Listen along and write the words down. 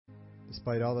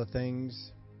Despite all the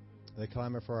things that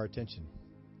clamor for our attention,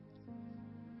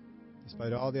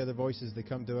 despite all the other voices that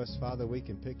come to us, Father, we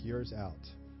can pick yours out.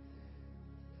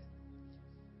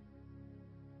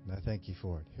 And I thank you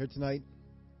for it. Here tonight,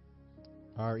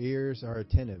 our ears are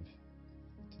attentive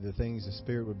to the things the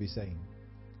Spirit would be saying.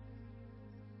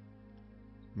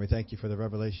 And we thank you for the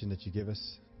revelation that you give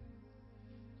us,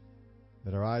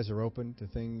 that our eyes are open to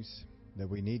things that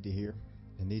we need to hear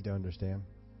and need to understand.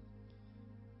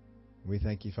 We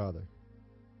thank you, Father,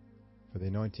 for the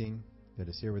anointing that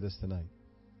is here with us tonight.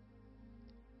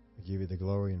 We give you the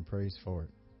glory and praise for it.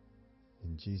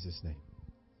 In Jesus' name,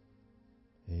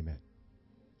 amen.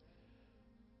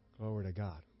 Glory to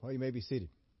God. Well, you may be seated.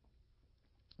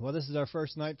 Well, this is our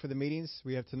first night for the meetings.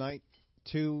 We have tonight,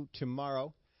 2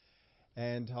 tomorrow,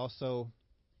 and also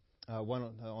one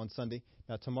on Sunday.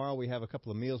 Now, tomorrow we have a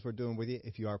couple of meals we're doing with you.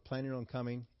 If you are planning on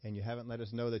coming and you haven't let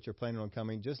us know that you're planning on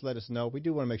coming, just let us know. We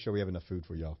do want to make sure we have enough food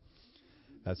for y'all.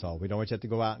 That's all. We don't want you to have to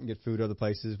go out and get food other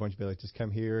places. We want you to be like, just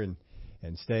come here and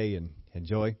stay and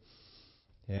enjoy.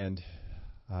 And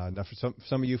now for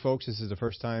some of you folks, this is the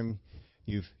first time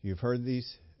you've heard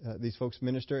these folks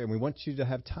minister, and we want you to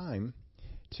have time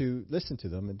to listen to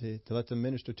them and to let them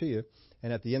minister to you.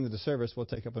 And at the end of the service, we'll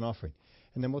take up an offering.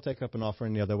 And then we'll take up an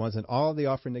offering the other ones, and all the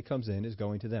offering that comes in is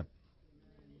going to them.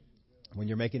 When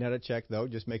you're making out a check, though,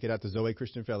 just make it out to Zoe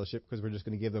Christian Fellowship, because we're just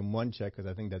going to give them one check, because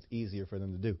I think that's easier for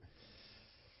them to do.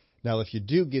 Now, if you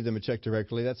do give them a check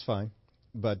directly, that's fine.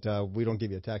 But we don't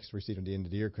give you a tax receipt at the end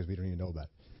of the year, because we don't even know about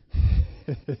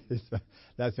it.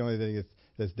 That's the only thing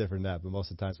that's different than that. But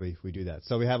most of the times we do that.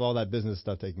 So we have all that business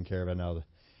stuff taken care of and out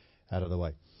of the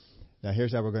way. Now,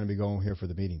 here's how we're going to be going here for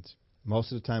the meetings.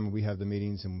 Most of the time when we have the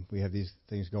meetings and we have these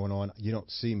things going on, you don't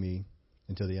see me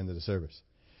until the end of the service.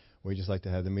 We just like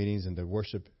to have the meetings and the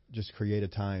worship just create a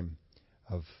time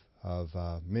of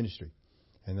ministry.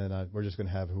 And then we're just going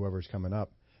to have whoever's coming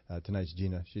up. Tonight's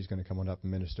Gina. She's going to come on up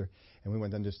and minister. And we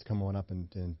want them just to come on up and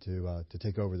to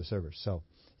take over the service. So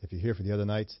if you're here for the other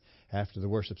nights, after the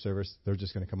worship service, they're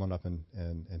just going to come on up and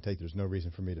take. There's no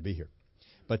reason for me to be here.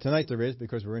 But tonight there is,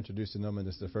 because we're introducing them, and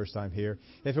this is the first time here.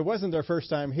 If it wasn't their first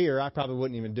time here, I probably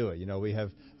wouldn't even do it. You know, we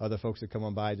have other folks that come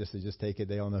on by just to take it.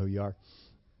 They all know who you are,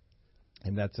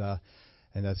 and that's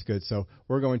good. So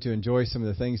we're going to enjoy some of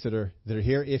the things that are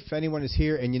here. If anyone is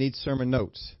here and you need sermon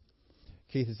notes,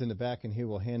 Keith is in the back, and he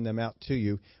will hand them out to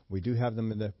you. We do have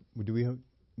them in the.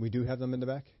 We do have them in the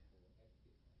back.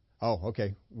 Oh,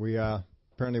 okay. We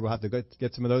apparently we'll have to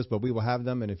get some of those, but we will have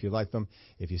them. And if you like them,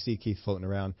 if you see Keith floating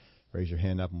around, raise your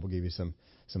hand up, and we'll give you some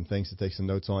things to take some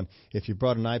notes on. If you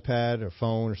brought an iPad or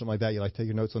phone or something like that, you like to take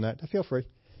your notes on that, feel free.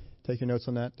 Take your notes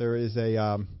on that. There is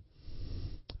a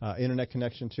internet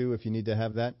connection, too, if you need to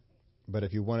have that. But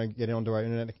if you want to get onto our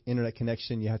internet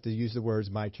connection, you have to use the words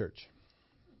 "my church."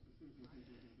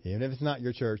 Even if it's not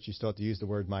your church, you still have to use the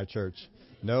word "my church."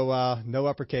 No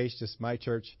uppercase, just "my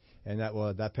church," and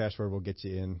that password will get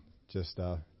you in just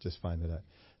fine to that.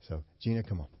 So, Gina,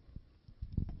 come on.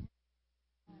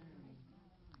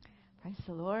 Praise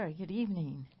the Lord. Good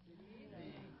evening.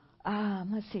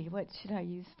 Let's see. What should I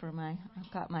use for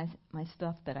I've got my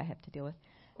stuff that I have to deal with.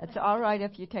 It's all right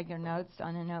if you take your notes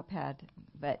on a notepad,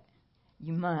 but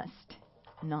you must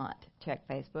not check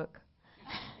Facebook.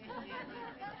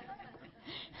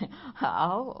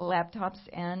 All laptops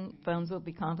and phones will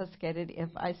be confiscated if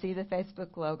I see the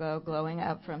Facebook logo glowing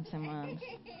up from someone's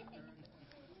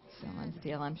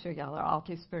deal. I'm sure y'all are all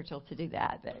too spiritual to do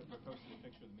that. But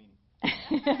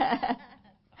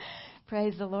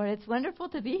praise the Lord. It's wonderful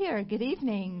to be here. Good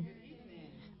evening.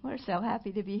 We're so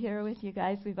happy to be here with you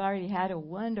guys. We've already had a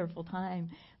wonderful time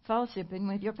fellowshipping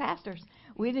with your pastors.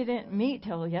 We didn't meet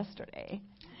till yesterday.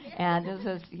 And this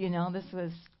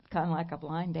was kind of like a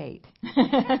blind date.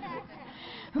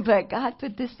 But God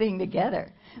put this thing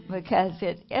together because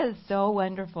it is so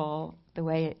wonderful the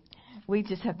way we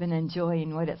just have been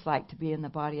enjoying what it's like to be in the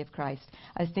body of Christ.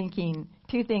 I was thinking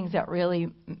two things that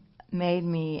really made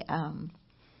me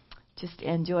just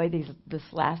enjoy this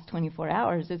last 24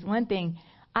 hours is one thing,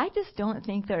 I just don't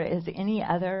think there is any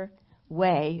other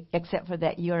way except for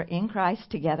that you're in Christ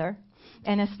together,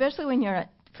 and especially when you're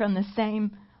from the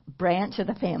same branch of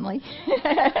the family.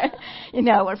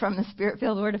 We're from the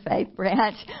Spirit-filled Word of Faith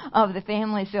branch of the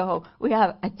family, so we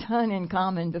have a ton in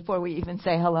common before we even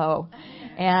say hello.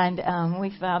 And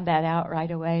we found that out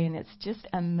right away, and it's just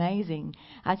amazing.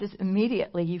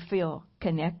 Immediately you feel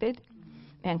connected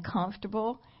and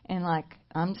comfortable, and like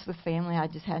I'm just with family. I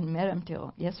just hadn't met them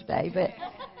till yesterday, but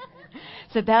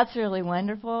so that's really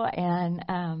wonderful. And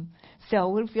so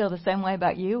we'll feel the same way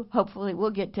about you. Hopefully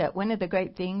we'll get to one of the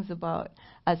great things about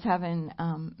us having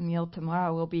a meal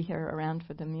tomorrow. We'll be here around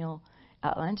for the meal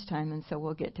at lunchtime, and so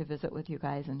we'll get to visit with you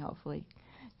guys and hopefully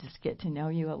just get to know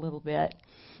you a little bit.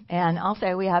 And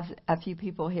also, we have a few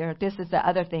people here. This is the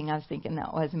other thing I was thinking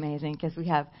that was amazing, because we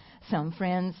have some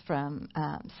friends from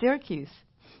Syracuse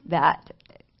that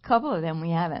a couple of them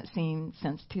we haven't seen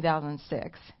since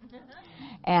 2006.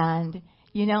 And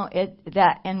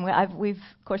we've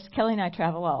of course Kelly and I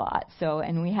travel a lot,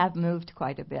 and we have moved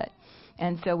quite a bit,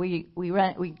 and so we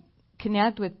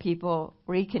connect with people,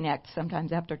 reconnect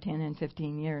sometimes after 10 and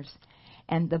 15 years,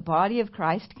 and the body of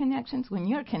Christ connections, when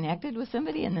you're connected with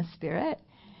somebody in the Spirit,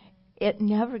 it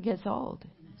never gets old.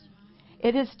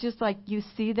 It is just like you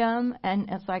see them, and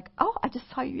it's like, oh, I just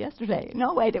saw you yesterday.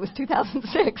 No, wait, it was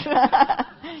 2006.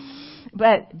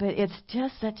 But it's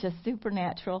just such a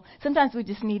supernatural. Sometimes we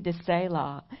just need to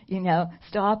Selah,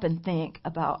 stop and think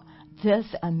about this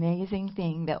amazing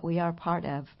thing that we are part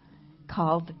of,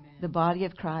 called the body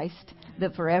of Christ,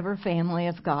 the forever family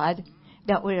of God,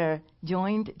 that we are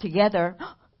joined together.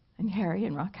 And Harry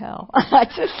and Raquel. I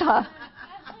just saw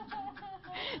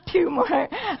two more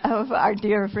of our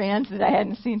dear friends that I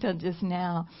hadn't seen till just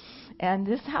now. And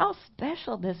this, how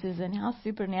special this is and how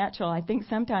supernatural. I think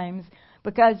sometimes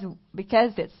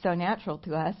because it's so natural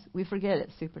to us, we forget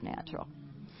it's supernatural.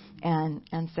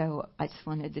 And so I just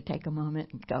wanted to take a moment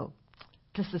and go,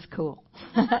 this is cool.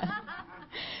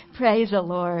 Praise the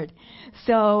Lord.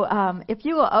 So if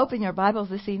you will open your Bibles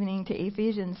this evening to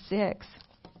Ephesians 6,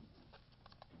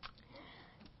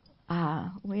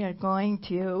 we're going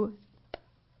to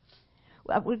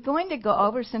go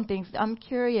over some things. I'm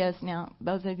curious now,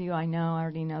 those of you I know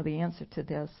already know the answer to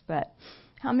this, but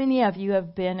how many of you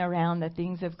have been around the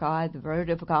things of God, the Word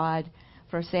of God,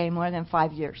 for, say, more than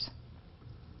 5 years?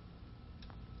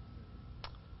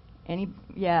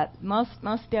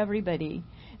 Most everybody.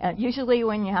 Usually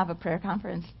when you have a prayer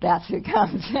conference, that's who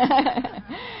comes.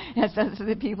 And so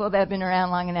the people that have been around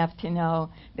long enough to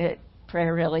know that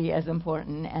prayer really is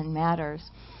important and matters.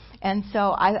 And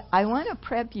so I want to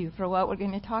prep you for what we're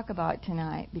going to talk about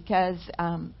tonight, because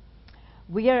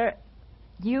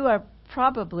you are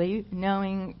probably,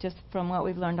 knowing just from what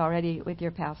we've learned already with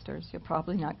your pastors, you're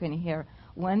probably not going to hear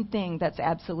one thing that's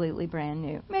absolutely brand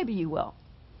new. Maybe you will.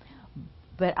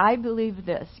 But I believe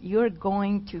this, you're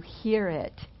going to hear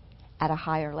it at a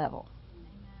higher level.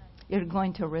 You're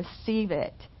going to receive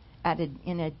it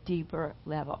in a deeper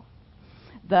level.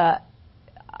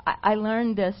 I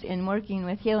learned this in working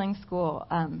with Healing School.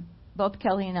 Both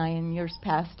Kelly and I, in years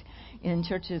past, in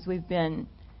churches, we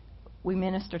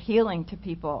ministered healing to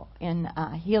people in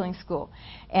Healing School.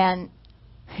 And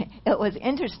it was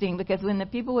interesting, because when the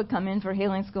people would come in for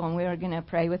Healing School and we were going to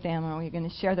pray with them, or we were going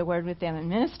to share the Word with them and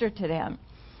minister to them,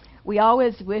 we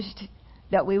always wished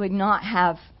that we would not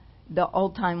have the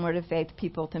old-time Word of Faith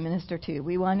people to minister to.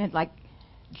 We wanted, like,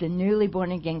 the newly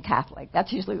born-again Catholic.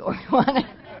 That's usually what we wanted.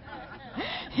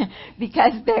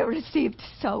 Because they received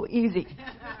so easy.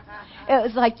 It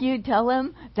was like you tell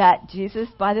them that Jesus,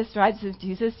 by the stripes of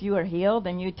Jesus, you are healed,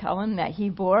 and you tell them that He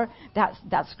bore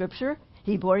that scripture.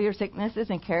 He bore your sicknesses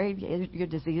and carried your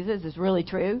diseases is really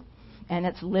true, and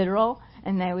it's literal.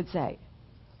 And they would say,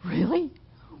 "Really?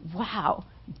 Wow,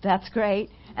 that's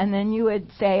great." And then you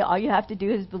would say, "All you have to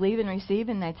do is believe and receive,"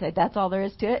 and they'd say, "That's all there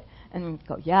is to it." And you'd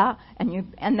go, "Yeah,"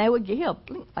 and they would get healed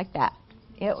like that.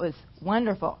 It was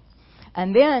wonderful.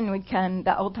 And then would come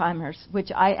the old timers,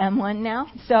 which I am one now,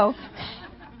 so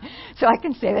I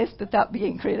can say this without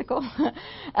being critical,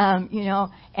 and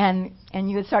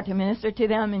you would start to minister to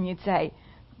them, and you'd say,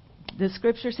 "The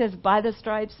Scripture says, by the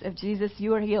stripes of Jesus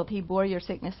you are healed. He bore your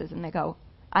sicknesses." And they go,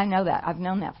 "I know that. I've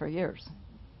known that for years."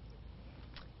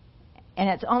 And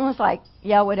it's almost like,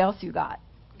 "Yeah, what else you got?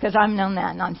 Because I've known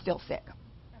that, and I'm still sick."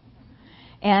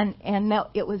 And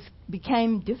it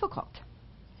became difficult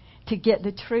to get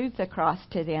the truth across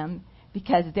to them,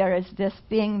 because there is this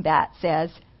thing that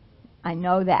says, "I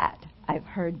know that. I've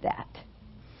heard that."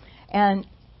 And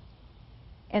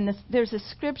there's a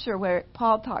scripture where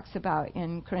Paul talks about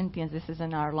in Corinthians. This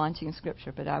isn't our launching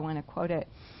scripture, but I want to quote it,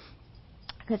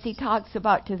 because he talks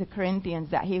about to the Corinthians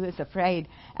that he was afraid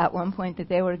at one point that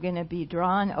they were going to be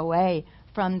drawn away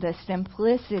from the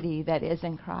simplicity that is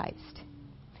in Christ.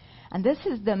 And this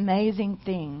is the amazing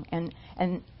thing.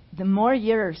 And the more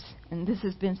years, and this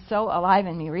has been so alive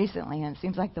in me recently, and it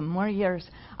seems like the more years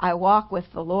I walk with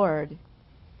the Lord,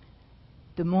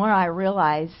 the more I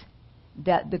realize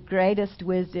that the greatest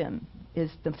wisdom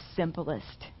is the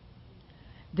simplest.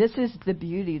 This is the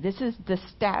beauty. This is the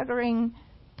staggering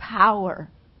power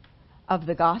of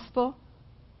the gospel,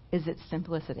 is its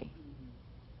simplicity.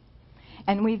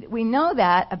 And we know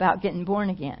that about getting born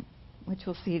again, which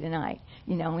we'll see tonight.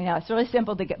 We know it's really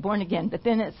simple to get born again, but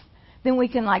then then we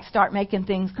can start making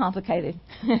things complicated,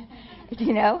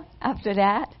 after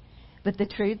that. But the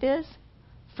truth is,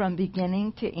 from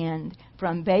beginning to end,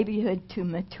 from babyhood to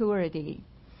maturity,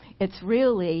 it's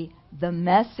really the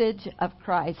message of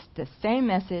Christ, the same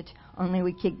message, only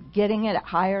we keep getting it at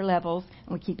higher levels,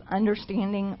 and we keep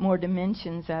understanding more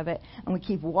dimensions of it, and we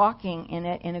keep walking in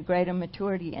it in a greater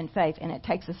maturity and faith, and it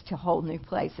takes us to whole new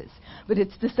places. But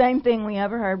it's the same thing we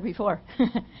ever heard before,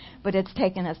 but it's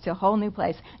taken us to a whole new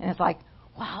place, and it's like,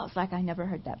 wow, it's like I never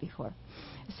heard that before.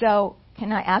 So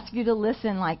can I ask you to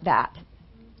listen like that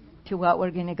to what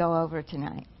we're going to go over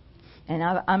tonight? And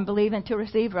I'm believing to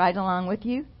receive right along with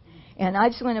you. And I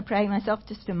just want to pray myself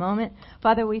just a moment.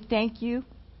 Father, we thank you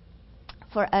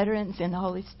for utterance in the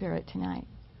Holy Spirit tonight.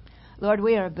 Lord,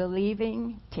 we are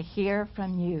believing to hear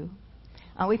from you.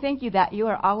 And we thank you that you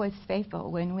are always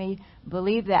faithful. When we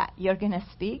believe that you're going to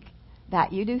speak,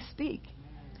 that you do speak.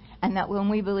 And that when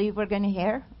we believe we're going to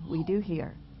hear, we do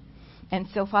hear. And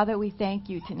so, Father, we thank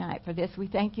you tonight for this. We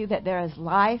thank you that there is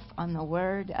life on the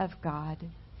Word of God.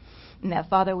 And that,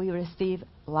 Father, we receive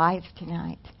life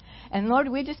tonight. And Lord,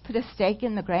 we just put a stake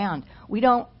in the ground. We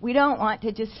don't want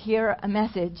to just hear a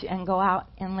message and go out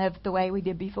and live the way we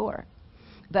did before.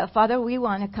 But Father, we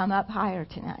want to come up higher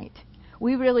tonight.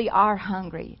 We really are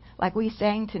hungry. Like we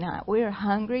sang tonight, we are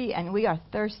hungry and we are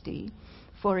thirsty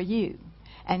for you.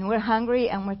 And we're hungry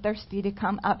and we're thirsty to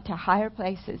come up to higher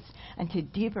places and to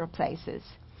deeper places.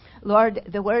 Lord,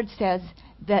 the Word says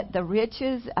that the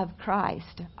riches of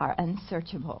Christ are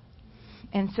unsearchable.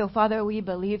 And so, Father, we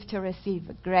believe to receive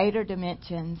greater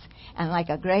dimensions and like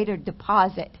a greater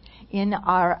deposit in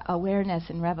our awareness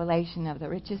and revelation of the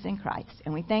riches in Christ.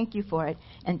 And we thank you for it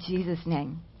in Jesus'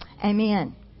 name.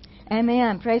 Amen.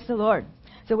 Amen. Praise the Lord.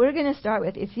 So we're going to start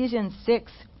with Ephesians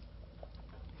 6.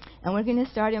 And we're going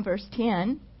to start in verse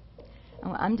 10.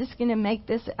 I'm just going to make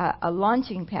this a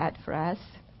launching pad for us.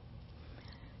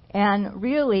 And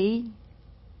really,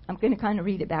 I'm going to kind of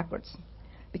read it backwards.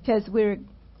 Because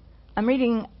I'm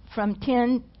reading from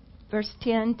verse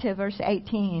 10 to verse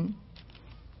 18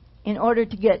 in order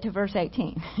to get to verse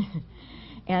 18.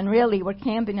 And really, we're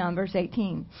camping on verse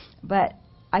 18. But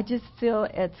I just feel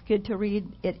it's good to read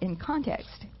it in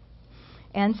context.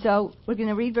 And so we're going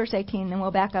to read verse 18, then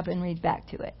we'll back up and read back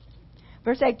to it.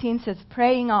 Verse 18 says,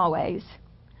 praying always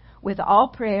with all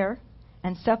prayer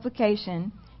and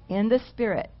supplication in the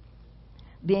Spirit,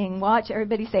 being watched.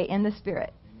 Everybody say, in the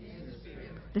Spirit.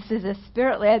 This is a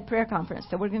Spirit-led prayer conference,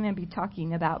 so we're going to be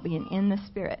talking about being in the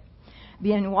Spirit.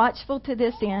 Being watchful to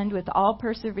this end with all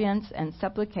perseverance and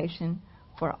supplication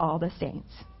for all the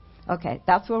saints. Okay,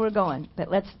 that's where we're going, but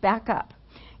let's back up.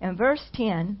 In verse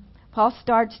 10, Paul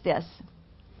starts this,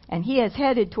 and he is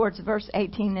headed towards verse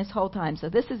 18 this whole time. So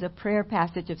this is a prayer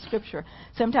passage of Scripture.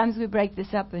 Sometimes we break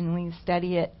this up and we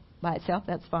study it by itself,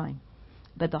 that's fine.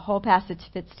 But the whole passage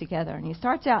fits together. And he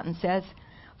starts out and says,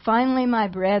 finally, my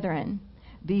brethren,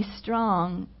 be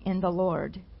strong in the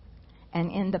Lord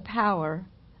and in the power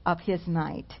of His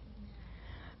might.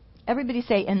 Everybody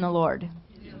say, in the Lord.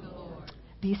 In the Lord.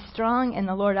 Be strong in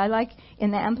the Lord. I like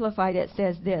in the Amplified it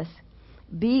says this,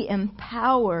 be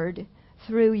empowered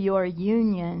through your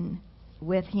union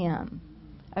with Him.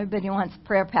 Everybody wants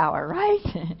prayer power,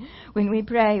 right? When we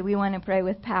pray, we want to pray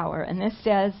with power. And this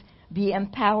says, be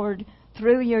empowered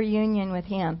through your union with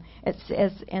Him. It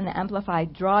says in the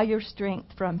Amplified, draw your strength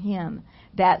from Him,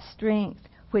 that strength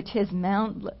which His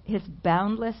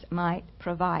boundless might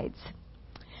provides.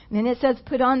 And then it says,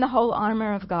 put on the whole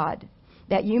armor of God,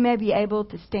 that you may be able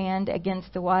to stand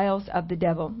against the wiles of the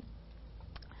devil.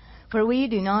 For we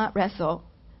do not wrestle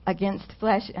against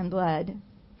flesh and blood,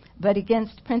 but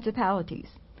against principalities,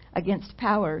 against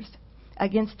powers,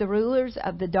 against the rulers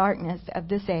of the darkness of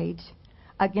this age,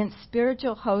 against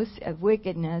spiritual hosts of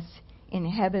wickedness in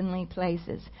heavenly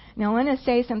places. Now, I want to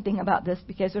say something about this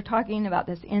because we're talking about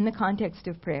this in the context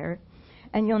of prayer.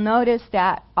 And you'll notice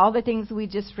that all the things we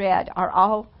just read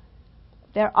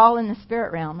they're all in the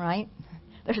spirit realm, right?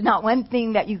 There's not one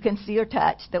thing that you can see or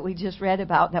touch that we just read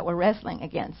about that we're wrestling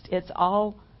against. It's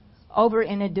all over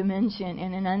in a dimension,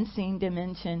 in an unseen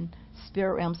dimension,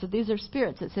 spirit realm. So these are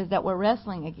spirits, it says, that we're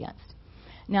wrestling against.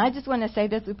 Now, I just want to say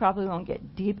this. We probably won't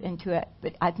get deep into it,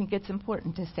 but I think it's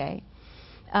important to say.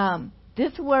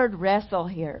 This word wrestle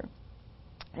here,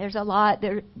 there's a lot.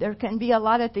 There can be a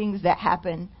lot of things that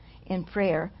happen in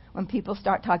prayer when people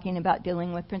start talking about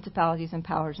dealing with principalities and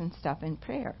powers and stuff in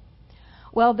prayer.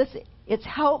 Well, it's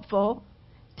helpful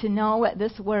to know what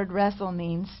this word wrestle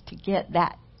means to get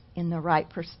that in the right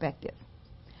perspective.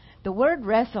 The word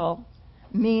wrestle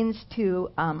means to,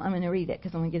 I'm going to read it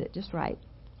because I'm going to get it just right.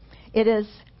 It is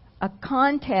a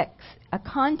contest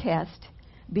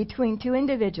between two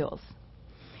individuals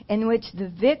in which the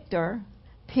victor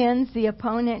pins the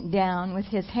opponent down with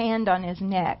his hand on his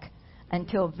neck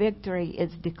until victory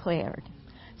is declared.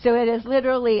 So it is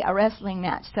literally a wrestling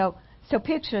match. So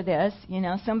picture this,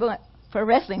 for a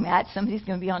wrestling match, somebody's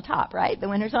going to be on top, right? The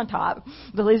winner's on top,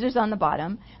 the loser's on the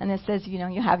bottom, and it says,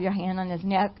 you have your hand on his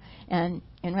neck, and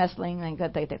in wrestling, they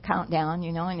got the countdown,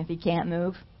 and if he can't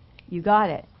move, you got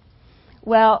it.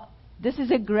 Well, this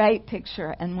is a great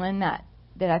picture, and one that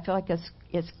I feel like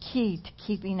is key to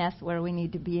keeping us where we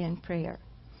need to be in prayer.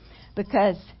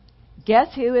 Because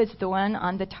guess who is the one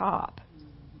on the top?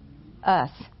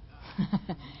 Us.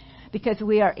 Because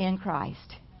we are in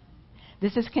Christ.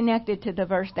 This is connected to the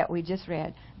verse that we just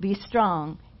read. Be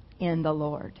strong in the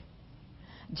Lord.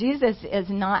 Jesus is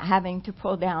not having to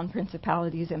pull down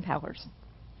principalities and powers.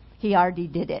 He already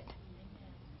did it.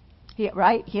 He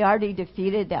already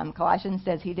defeated them. Colossians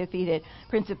says he defeated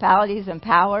principalities and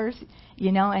powers,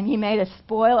 and he made a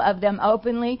spoil of them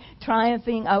openly,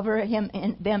 triumphing over them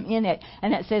in it.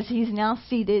 And it says he's now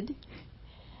seated,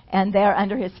 and they're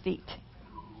under his feet.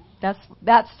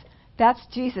 That's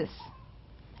Jesus.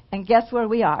 And guess where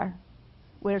we are?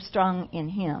 We're strong in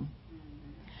him.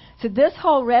 So this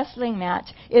whole wrestling match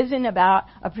isn't about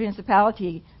a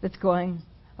principality that's going,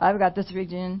 I've got this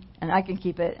region, and I can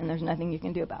keep it, and there's nothing you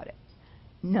can do about it.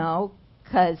 No,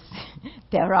 because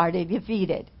they're already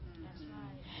defeated.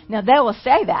 Now, they will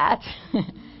say that,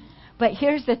 but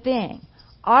here's the thing.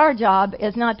 Our job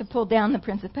is not to pull down the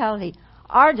principality.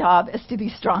 Our job is to be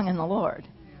strong in the Lord.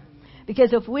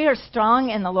 Because if we are strong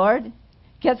in the Lord,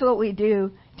 guess what we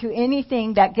do to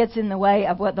anything that gets in the way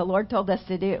of what the Lord told us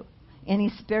to do? Any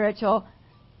spiritual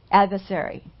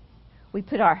adversary. We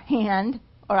put our hand,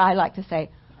 or I like to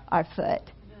say, our foot.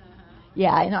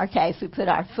 Yeah, in our case, we put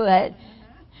our foot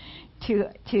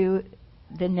to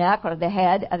the neck or the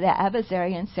head of the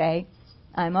adversary and say,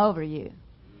 I'm over you.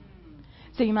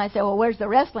 So you might say, well, where's the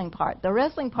wrestling part? The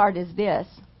wrestling part is this.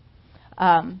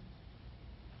 The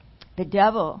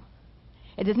devil.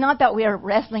 It is not that we are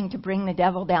wrestling to bring the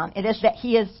devil down. It is that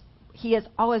he is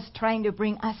always trying to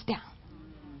bring us down.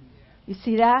 You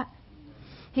see that?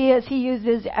 He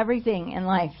uses everything in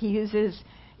life. He uses,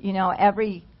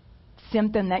 every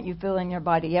symptom that you feel in your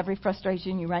body, every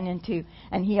frustration you run into,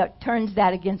 and he turns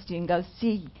that against you and goes,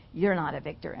 see, you're not a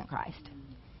victor in Christ.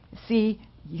 See,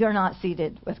 you're not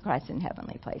seated with Christ in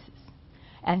heavenly places.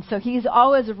 And so he's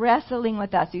always wrestling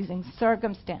with us using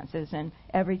circumstances and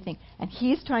everything. And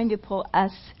he's trying to pull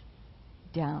us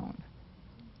down.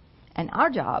 And our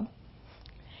job,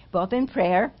 both in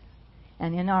prayer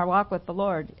and in our walk with the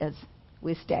Lord, is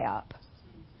we stay up.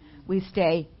 We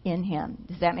stay in him.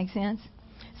 Does that make sense?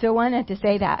 So I wanted to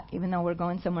say that, even though we're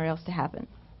going somewhere else to happen.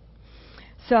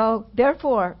 So,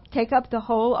 therefore, take up the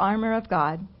whole armor of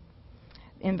God,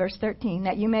 in verse 13,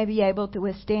 that you may be able to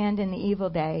withstand in the evil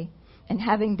day, and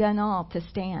having done all, to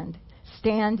stand.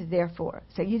 Stand, therefore.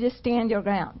 So you just stand your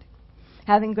ground.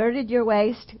 Having girded your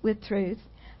waist with truth,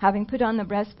 having put on the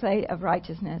breastplate of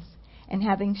righteousness, and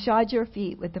having shod your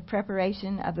feet with the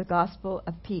preparation of the gospel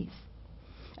of peace.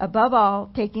 Above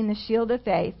all, taking the shield of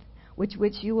faith, with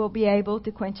which you will be able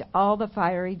to quench all the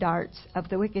fiery darts of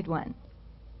the wicked one.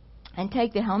 And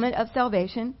take the helmet of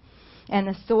salvation and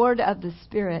the sword of the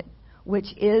Spirit,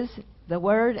 which is the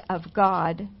word of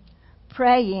God,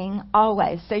 praying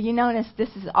always. So you notice this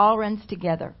is all runs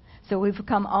together. So we've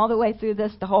come all the way through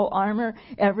this, the whole armor,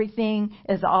 everything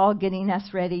is all getting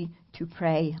us ready to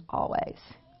pray always.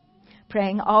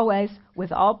 Praying always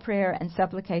with all prayer and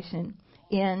supplication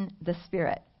in the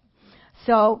Spirit.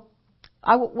 So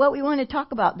what we want to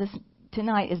talk about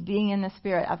tonight is being in the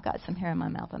Spirit. I've got some hair in my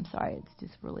mouth. I'm sorry. It's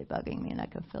just really bugging me, and I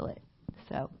can feel it.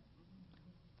 So,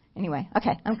 anyway,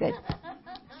 okay, I'm good.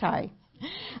 Sorry.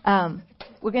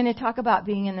 We're going to talk about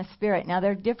being in the Spirit. Now,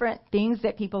 there are different things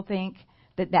that people think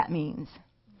that means.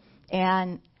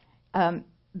 And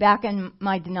back in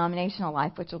my denominational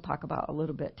life, which we'll talk about a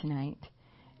little bit tonight,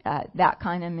 that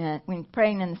kind of meant, when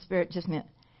praying in the Spirit just meant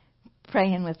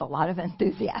praying with a lot of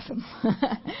enthusiasm.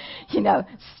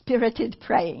 Spirited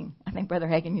praying. I think Brother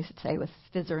Hagin used to say with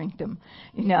spizzeringtum,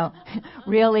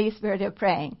 really spirited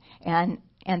praying. And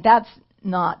that's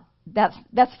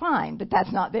fine, but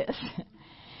that's not this.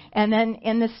 And then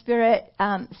in the Spirit,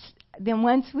 then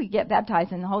once we get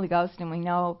baptized in the Holy Ghost and we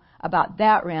know about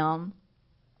that realm,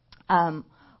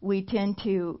 we can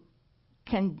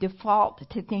default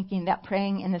to thinking that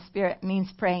praying in the Spirit means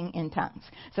praying in tongues.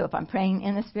 So if I'm praying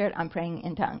in the Spirit, I'm praying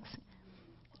in tongues.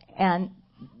 And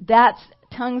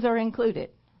tongues are included.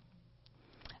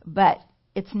 But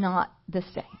it's not the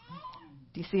same.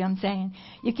 Do you see what I'm saying?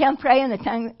 You can't pray in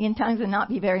tongues and not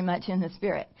be very much in the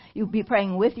Spirit. You'll be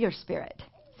praying with your spirit.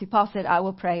 See, Paul said, I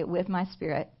will pray with my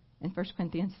spirit in 1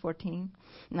 Corinthians 14,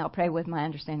 and I'll pray with my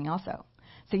understanding also.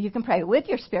 So you can pray with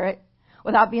your spirit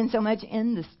without being so much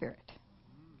in the spirit.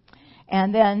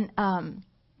 And then,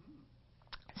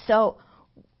 so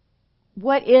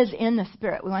what is in the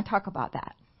spirit? We want to talk about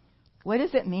that. What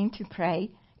does it mean to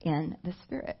pray in the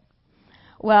spirit?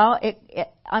 Well,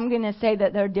 I'm going to say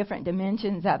that there are different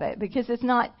dimensions of it because it's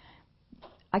not,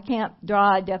 I can't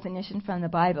draw a definition from the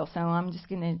Bible, so I'm just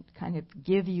going to kind of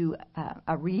give you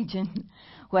a region,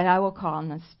 what I will call in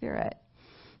the spirit.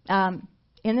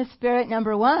 In the spirit,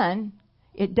 number one,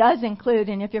 it does include,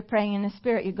 and if you're praying in the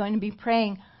spirit, you're going to be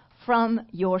praying from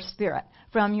your spirit,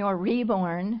 from your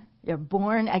reborn, your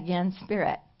born again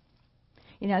spirit.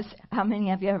 You know, how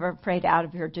many of you ever prayed out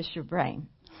of just your brain?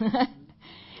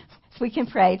 So we can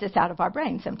pray just out of our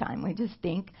brain sometime. We just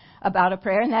think about a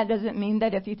prayer, and that doesn't mean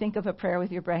that if you think of a prayer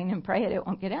with your brain and pray it, it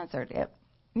won't get answered.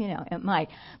 It might.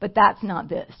 But that's not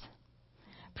this.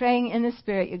 Praying in the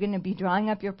Spirit, you're going to be drawing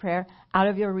up your prayer out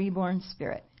of your reborn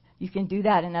spirit. You can do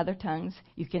that in other tongues.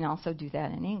 You can also do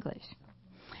that in English.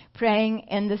 Praying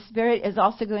in the Spirit is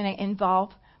also going to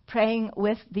involve praying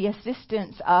with the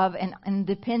assistance of and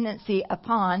dependency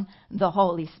upon the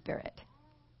Holy Spirit.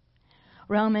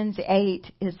 Romans 8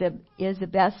 is the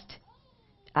best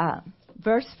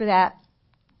verse for that.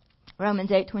 Romans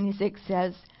 8:26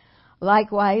 says,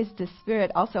 likewise, the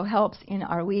Spirit also helps in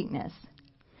our weakness,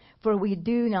 for we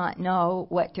do not know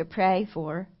what to pray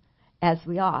for as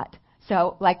we ought.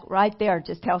 So, like right there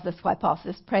just tells us why Paul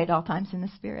says pray at all times in the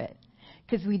Spirit,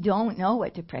 because we don't know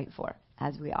what to pray for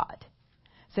as we ought.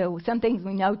 So some things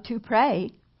we know to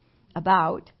pray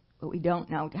about, but we don't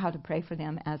know how to pray for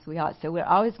them as we ought. So we're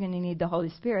always going to need the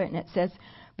Holy Spirit. And it says,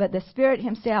 but the Spirit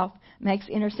himself makes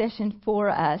intercession for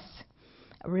us.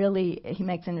 Really, he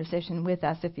makes intercession with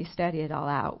us if you study it all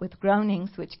out, with groanings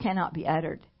which cannot be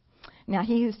uttered. Now,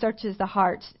 he who searches the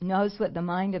hearts knows what the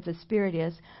mind of the Spirit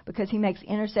is, because he makes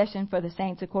intercession for the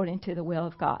saints according to the will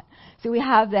of God. So we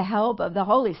have the help of the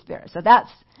Holy Spirit. So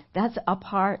that's a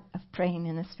part of praying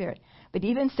in the Spirit. But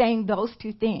even saying those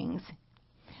two things,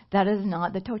 that is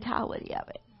not the totality of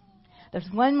it. There's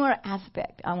one more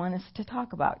aspect I want us to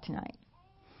talk about tonight.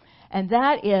 And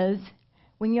that is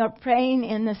when you're praying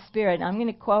in the Spirit. I'm going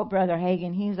to quote Brother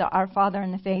Hagin. He's our father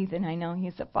in the faith, and I know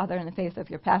he's the father in the faith of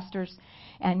your pastors.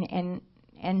 And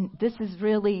this is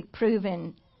really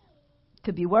proven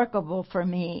to be workable for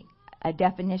me. A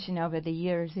definition over the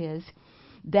years is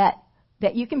that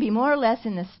you can be more or less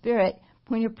in the Spirit.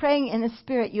 When you're praying in the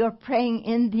Spirit, you're praying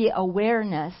in the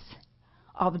awareness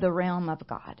of the realm of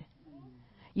God.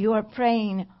 You are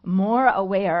praying more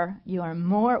aware.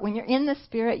 When you're in the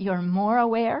Spirit, you're more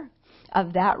aware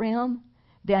of that realm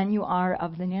than you are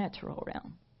of the natural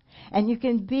realm. And you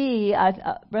can be,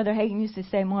 Brother Hagin used to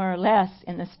say, more or less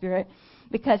in the Spirit,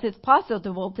 because it's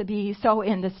possible to be so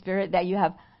in the Spirit that you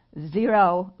have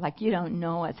zero, like you don't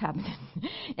know what's happening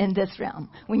in this realm.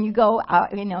 When you go out,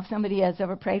 if somebody has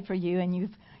ever prayed for you and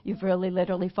you've really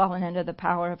literally fallen under the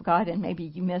power of God, and maybe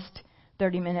you missed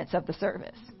 30 minutes of the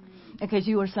service because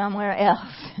you were somewhere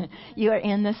else. You are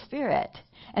in the Spirit.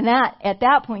 And that at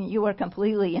that point you are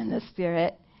completely in the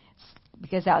Spirit,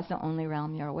 because that's the only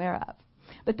realm you're aware of.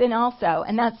 But then also,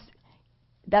 and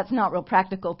that's not real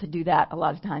practical to do that a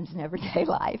lot of times in everyday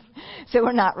life. So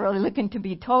we're not really looking to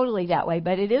be totally that way,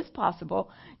 but it is possible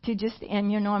to just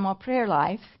in your normal prayer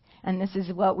life, and this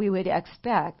is what we would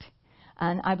expect,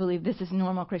 and I believe this is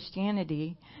normal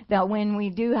Christianity, that when we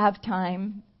do have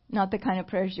time, not the kind of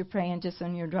prayers you're praying just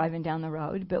when you're driving down the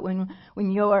road, but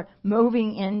when you're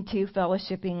moving into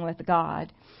fellowshipping with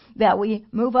God, that we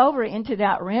move over into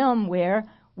that realm where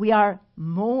we are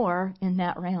more in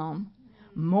that realm,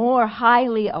 more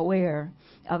highly aware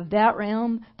of that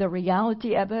realm, the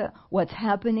reality of it, what's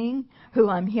happening, who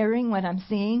I'm hearing, what I'm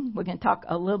seeing. We're going to talk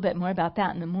a little bit more about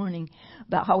that in the morning,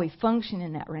 about how we function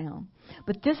in that realm.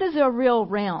 But this is a real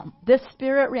realm. This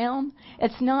spirit realm,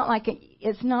 it's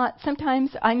not,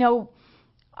 sometimes I know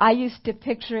I used to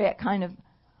picture it kind of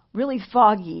really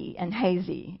foggy and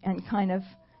hazy and kind of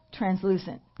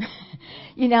translucent.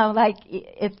 Like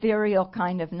ethereal,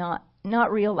 kind of not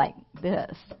real like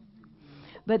this.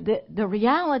 But the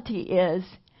reality is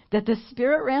that the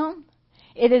spirit realm,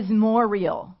 it is more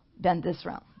real than this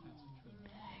realm.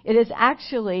 It is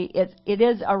actually, it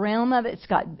is a realm of, it's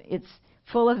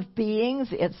full of beings.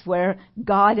 It's where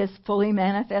God is fully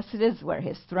manifested. It's where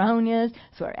his throne is.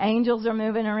 It's where angels are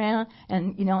moving around.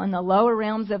 And, in the lower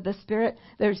realms of the spirit,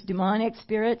 there's demonic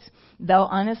spirits. Though,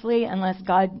 honestly, unless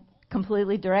God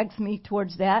completely directs me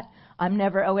towards that, I'm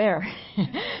never aware.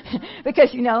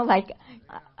 Because,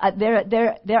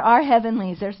 there are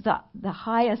heavenlies. There's the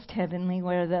highest heavenly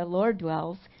where the Lord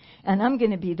dwells. and I'm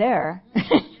going to be there.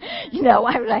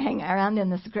 Why would I hang around in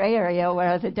this gray area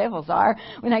where the devils are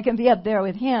when I can be up there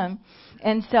with him?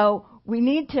 And so we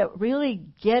need to really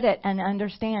get it and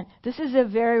understand this is a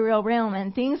very real realm,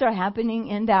 and things are happening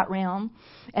in that realm,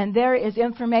 and there is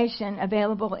information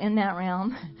available in that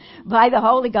realm by the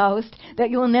Holy Ghost that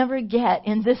you will never get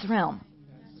in this realm.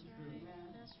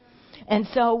 And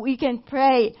so we can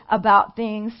pray about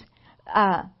things.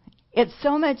 It's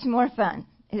so much more fun.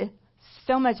 It's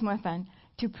so much more fun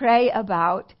to pray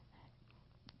about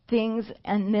things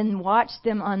and then watch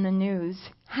them on the news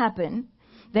happen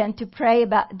than to pray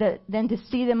about than to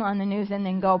see them on the news and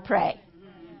then go pray.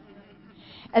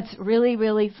 It's really,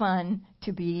 really fun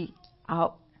to be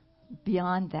out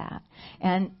beyond that.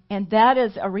 And that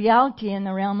is a reality in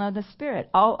the realm of the Spirit.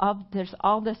 There's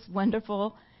all this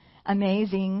wonderful,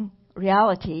 amazing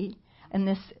reality in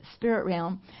this spirit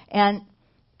realm. And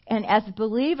as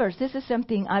believers, this is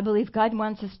something I believe God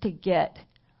wants us to get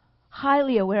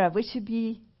highly aware of. We should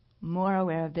be more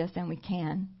aware of this than we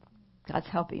can. God's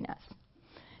helping us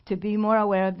to be more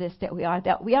aware of this, that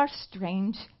we are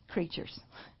strange creatures.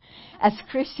 As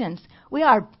Christians, we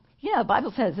are, the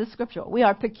Bible says, this scripture, we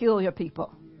are peculiar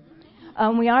people.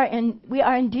 We are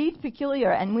indeed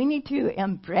peculiar, and we need to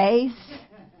embrace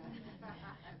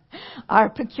our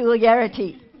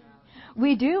peculiarity.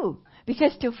 We do,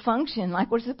 because to function like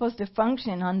we're supposed to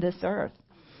function on this earth,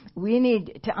 we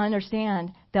need to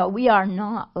understand that we are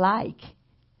not like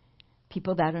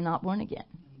people that are not born again.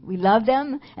 We love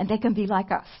them, and they can be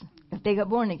like us if they get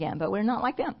born again, but we're not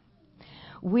like them.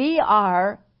 We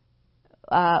are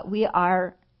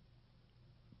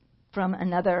from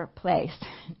another place.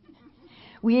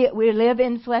 We live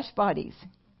in flesh bodies,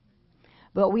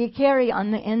 but we carry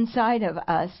on the inside of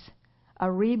us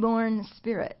a reborn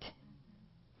spirit,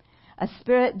 a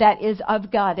spirit that is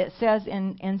of God. It says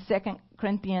in 2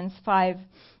 Corinthians 5,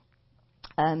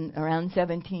 around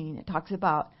 17, it talks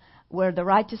about where the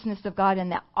righteousness of God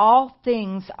and that all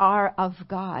things are of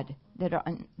God that are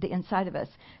on the inside of us.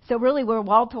 So really, we're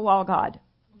wall-to-wall God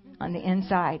on the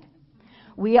inside.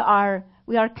 We are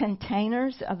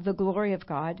containers of the glory of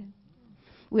God.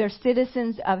 We are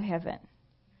citizens of heaven.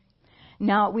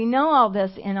 Now, we know all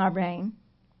this in our brain,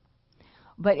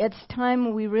 but it's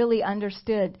time we really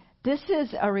understood this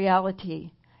is a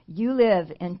reality. You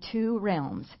live in two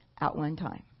realms at one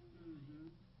time.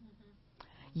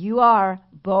 You are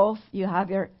both. You have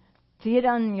your feet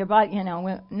on your body.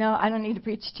 No, I don't need to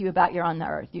preach to you about you're on the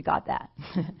earth. You got that.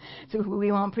 So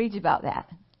we won't preach about that.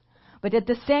 But at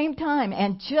the same time,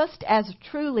 and just as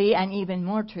truly and even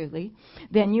more truly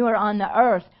than you are on the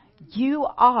earth, you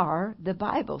are, the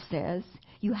Bible says,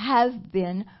 you have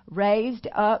been raised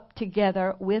up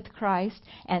together with Christ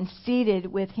and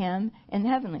seated with him in the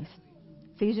heavenlies.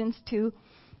 Ephesians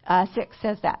 2:6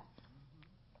 says that.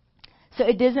 So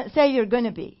it doesn't say you're going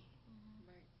to be.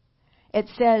 It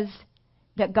says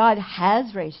that God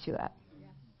has raised you up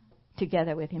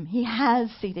together with him. He has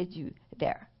seated you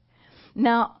there.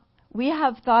 Now, we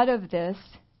have thought of this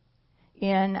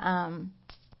in,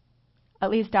 at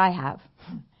least I have.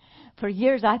 For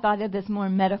years I thought of this more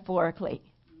metaphorically.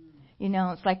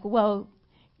 It's like, well,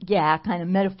 yeah, kind of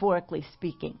metaphorically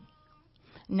speaking.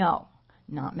 No,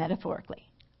 not metaphorically.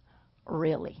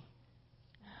 Really.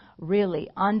 Really,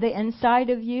 on the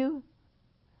inside of you,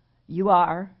 you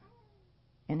are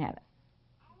in heaven.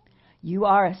 You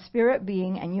are a spirit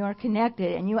being, and you are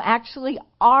connected, and you actually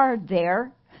are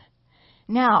there.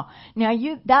 Now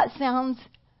that sounds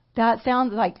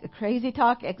like a crazy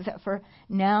talk, except for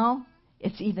now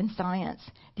it's even science.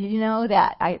 Do you know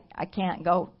that I can't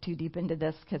go too deep into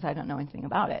this because I don't know anything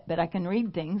about it, but I can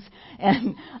read things,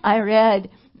 and I read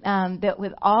that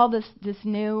with all the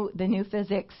new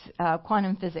physics,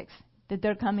 quantum physics that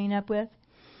they're coming up with,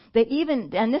 that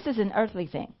even, and this is an earthly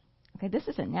thing, okay, this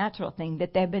is a natural thing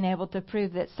that they've been able to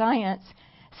prove, that science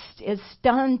is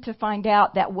stunned to find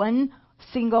out that one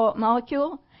single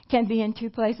molecule can be in two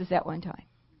places at one time.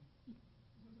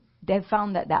 They've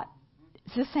found that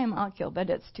it's the same molecule, but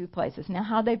it's two places. Now,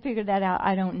 how they figured that out,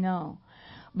 I don't know.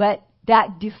 But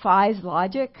that defies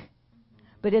logic.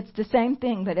 But it's the same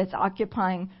thing, but it's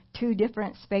occupying two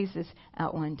different spaces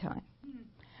at one time.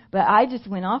 But I just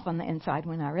went off on the inside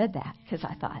when I read that, because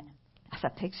I thought, that's a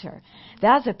picture.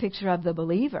 That's a picture of the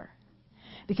believer.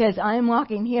 Because I'm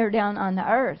walking here down on the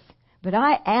earth, but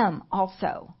I am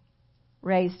also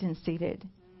raised and seated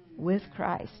with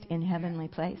Christ in heavenly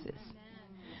places.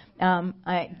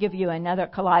 I give you another.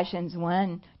 Colossians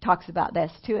 1 talks about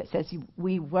this too. It says,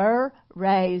 we were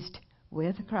raised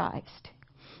with Christ.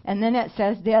 And then it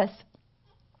says this.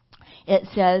 It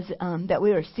says that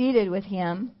we were seated with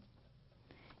him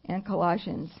in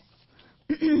Colossians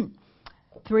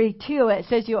 3:2, it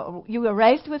says you were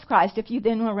raised with Christ. If you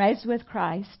then were raised with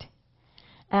Christ,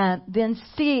 then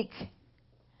seek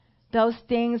those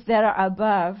things that are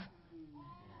above,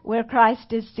 where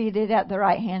Christ is seated at the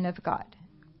right hand of God.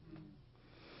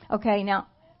 Okay, now,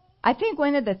 I think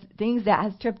one of the things that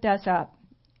has tripped us up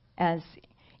as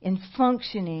in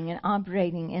functioning and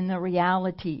operating in the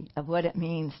reality of what it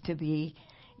means to be,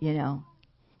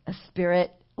 a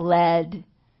Spirit-led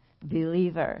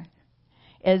believer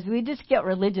is we just get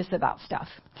religious about stuff.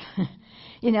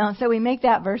 So we make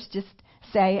that verse just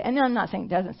say, and I'm not saying it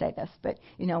doesn't say this, but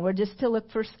we're just to look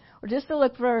for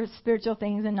spiritual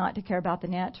things and not to care about the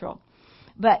natural.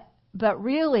 But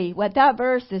really, what that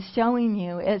verse is showing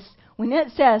you is when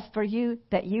it says for you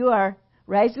that you are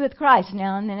raised with Christ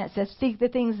now, and then it says seek the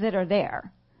things that are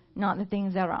there, not the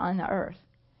things that are on the earth.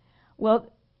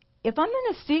 Well, if I'm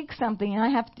going to seek something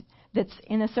and that's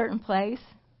in a certain place,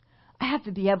 I have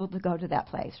to be able to go to that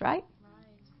place, right?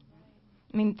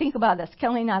 I mean, think about this.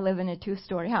 Kelly and I live in a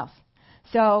 2-story house.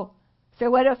 So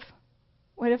what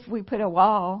if we put a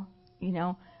wall,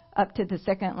 up to the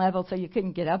second level so you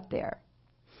couldn't get up there?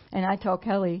 And I told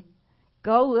Kelly,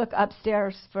 go look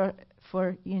upstairs for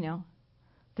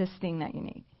this thing that you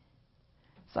need.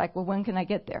 It's like, well, when can I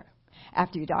get there?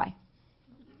 After you die.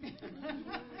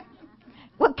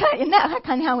 Isn't that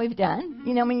kind of how we've done?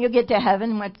 When you get to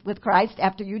heaven with Christ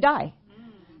after you die.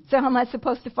 So how am I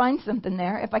supposed to find something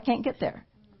there if I can't get there?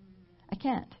 I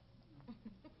can't.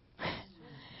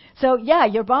 So, yeah,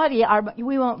 your body,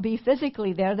 we won't be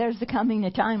physically there. There's coming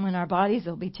a time when our bodies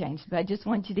will be changed. But I just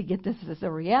want you to get this as a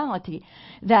reality,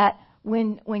 that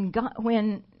when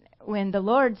the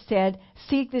Lord said,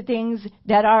 seek the things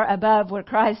that are above where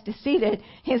Christ is seated,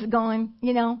 He's going,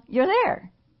 you're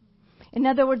there. In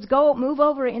other words, move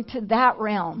over into that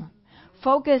realm.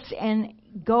 Focus and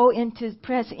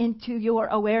press into your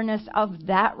awareness of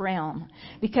that realm.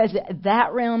 Because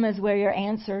that realm is where your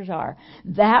answers are.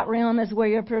 That realm is where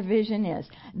your provision is.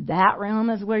 That realm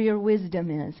is where your wisdom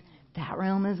is. That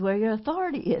realm is where your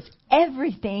authority is.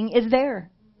 Everything is there.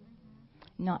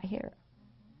 Not here.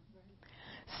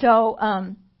 So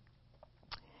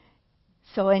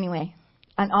anyway,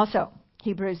 and also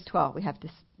Hebrews 12.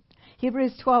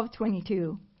 Hebrews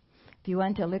 12:22. If you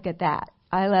want to look at that,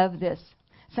 I love this.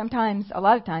 A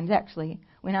lot of times actually,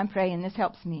 when I'm praying, this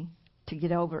helps me to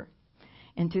get over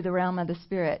into the realm of the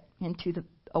Spirit, into the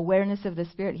awareness of the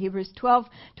Spirit. Hebrews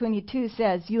 12:22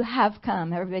 says, "You have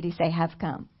come." Everybody say, "Have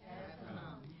come."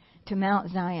 To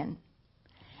Mount Zion,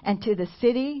 and to the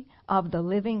city of the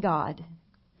living God,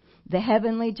 the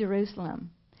heavenly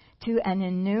Jerusalem, to an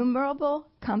innumerable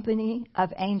company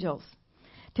of angels,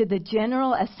 to the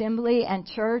general assembly and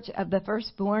church of the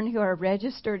firstborn who are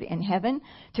registered in heaven,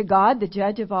 to God, the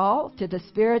judge of all, to the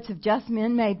spirits of just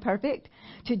men made perfect,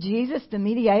 to Jesus, the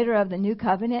mediator of the new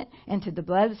covenant, and to the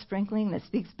blood sprinkling that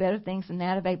speaks better things than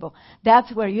that of Abel.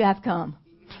 That's where you have come.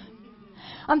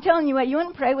 I'm telling you what, you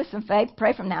want to pray with some faith?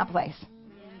 Pray from that place.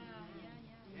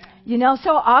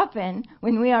 So often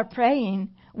when we are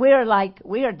praying, we are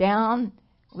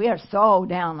so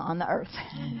down on the earth.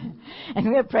 And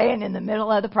we are praying in the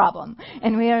middle of the problem.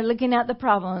 And we are looking at the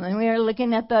problem. And we are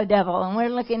looking at the devil. And we're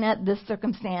looking at this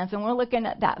circumstance. And we're looking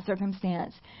at that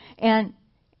circumstance. And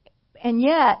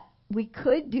yet, we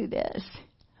could do this.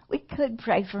 We could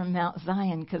pray from Mount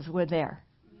Zion because we're there.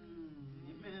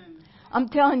 I'm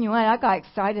telling you what, I got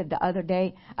excited the other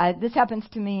day. This happens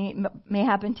to me, may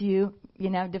happen to you.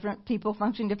 Different people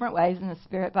function different ways in the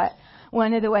Spirit. But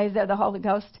one of the ways that the Holy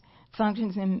Ghost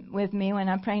functions with me when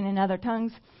I'm praying in other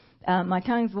tongues, my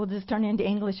tongues will just turn into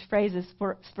English phrases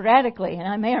sporadically, and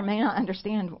I may or may not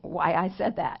understand why I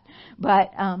said that.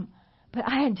 But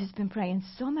I had just been praying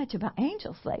so much about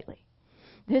angels lately.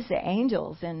 This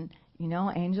angels, and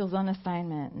angels on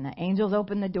assignment, and the angels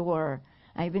open the door.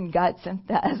 I even got some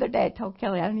the other day. I told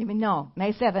Kelly, I don't even know.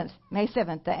 May 7th,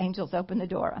 the angels open the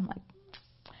door. I'm like,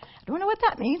 I don't know what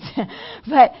that means,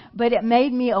 but it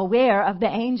made me aware of the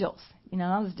angels.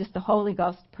 That was just the Holy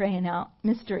Ghost praying out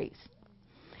mysteries.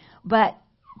 But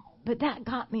that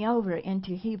got me over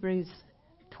into Hebrews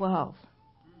 12.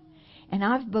 And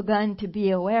I've begun to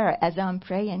be aware as I'm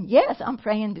praying. Yes, I'm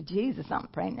praying to Jesus. I'm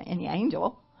praying to any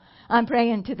angel. I'm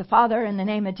praying to the Father in the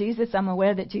name of Jesus. I'm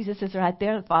aware that Jesus is right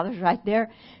there. The Father's right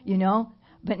there,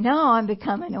 But now I'm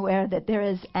becoming aware that there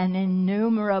is an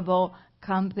innumerable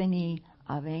company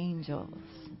of angels.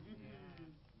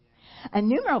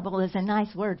 Innumerable is a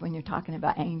nice word when you're talking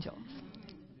about angels.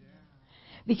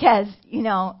 Because, in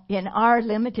our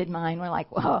limited mind, we're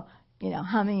like, well,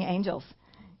 how many angels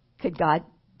could God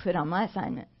put on my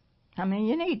assignment? How many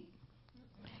you need?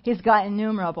 He's got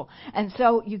innumerable. And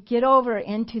so you get over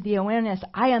into the awareness,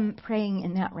 I am praying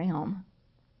in that realm.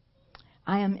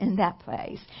 I am in that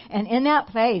place. And in that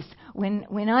place, when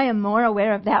I am more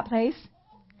aware of that place,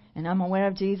 and I'm aware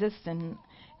of Jesus and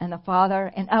the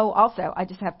Father, and also, I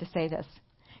just have to say this,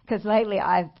 because lately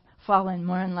I've fallen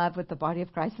more in love with the body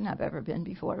of Christ than I've ever been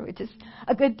before, which is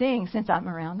a good thing since I'm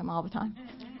around them all the time.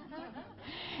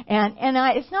 And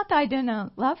it's not that I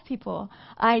didn't love people.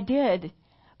 I did.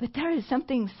 But there is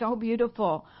something so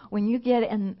beautiful when you get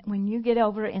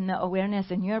over in the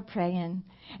awareness and you're praying.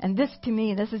 And this, to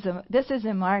me, this is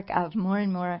a mark of more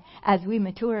and more as we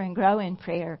mature and grow in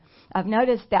prayer. I've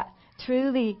noticed that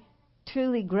truly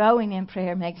growing in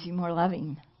prayer makes you more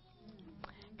loving,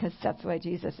 because that's the way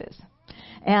Jesus is.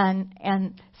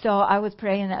 And so I was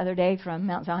praying the other day from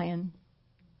Mount Zion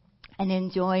and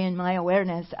enjoying my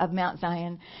awareness of Mount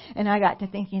Zion, and I got to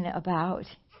thinking about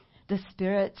the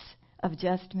spirits of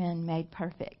just men made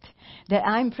perfect. That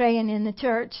I'm praying in the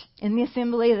church, in the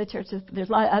assembly of the churches. There's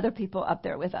a lot of other people up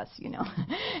there with us,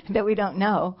 that we don't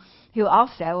know, who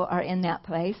also are in that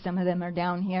place. Some of them are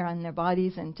down here on their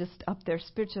bodies and just up there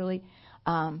spiritually.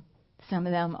 Some of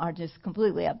them are just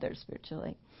completely up there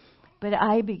spiritually. But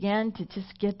I began to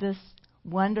just get this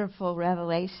wonderful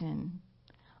revelation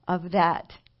of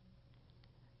that.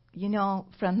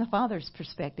 From the Father's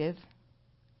perspective,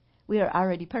 we are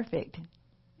already perfect.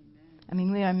 I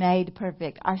mean, we are made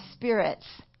perfect. Our spirits,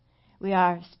 we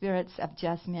are spirits of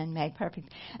just men made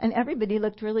perfect. And everybody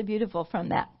looked really beautiful from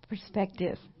that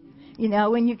perspective.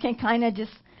 When you can kind of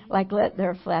just let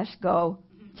their flesh go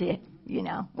to,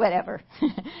 whatever.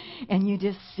 And you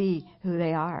just see who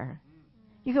they are.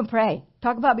 You can pray.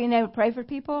 Talk about being able to pray for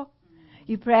people.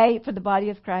 You pray for the body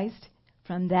of Christ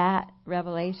from that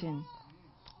revelation.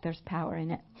 There's power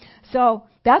in it. So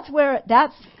that's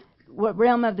what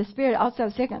realm of the Spirit.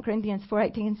 Also, 2 Corinthians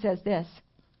 4:18 says this: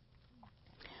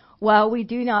 while we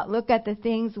do not look at the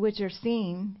things which are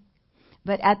seen,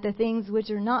 but at the things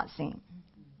which are not seen.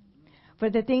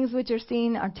 For the things which are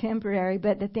seen are temporary,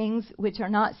 but the things which are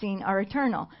not seen are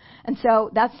eternal. And so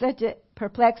that's such a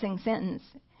perplexing sentence.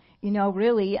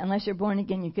 Really, unless you're born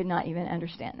again, you could not even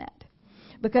understand that.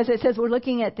 Because it says we're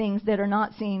looking at things that are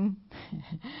not seen.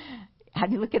 How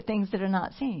do you look at things that are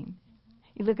not seen?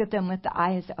 You look at them with the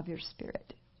eyes of your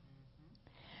spirit.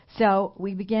 So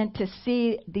we begin to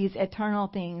see these eternal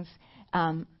things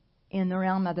in the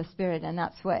realm of the Spirit, and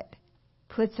that's what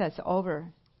puts us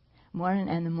over more.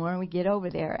 And the more we get over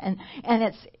there, and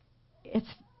it's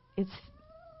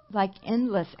like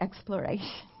endless exploration.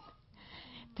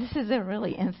 This is a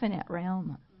really infinite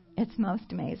realm. It's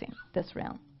most amazing, this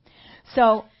realm.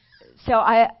 So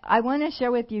I want to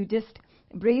share with you just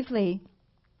briefly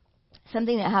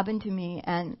something that happened to me,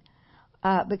 and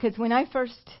because when I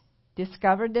first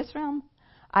discovered this realm,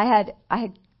 I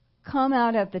had come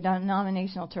out of the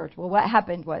denominational church. Well, what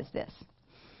happened was this.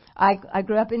 I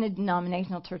grew up in a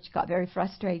denominational church, got very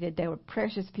frustrated. They were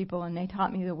precious people, and they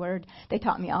taught me the Word. They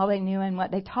taught me all they knew, and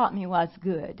what they taught me was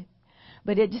good.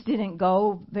 But it just didn't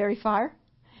go very far.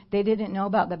 They didn't know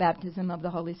about the baptism of the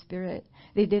Holy Spirit.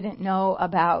 They didn't know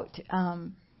about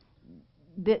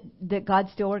that God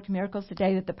still worked miracles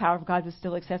today, that the power of God was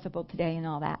still accessible today, and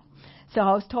all that. So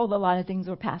I was told a lot of things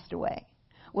were passed away.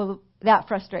 Well, that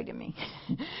frustrated me,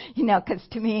 because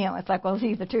to me it was like, well, it's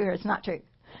either true or it's not true.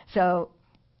 So,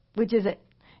 which is it?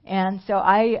 And so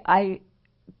I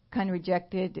kind of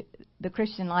rejected the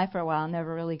Christian life for a while.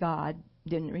 Never really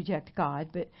didn't reject God,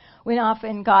 but went off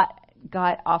and got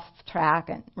off track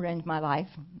and ruined my life,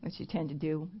 which you tend to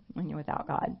do when you're without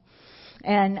God.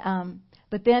 And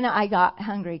but then I got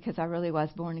hungry because I really was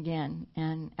born again,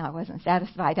 and I wasn't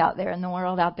satisfied out there in the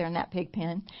world, out there in that pig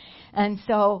pen. And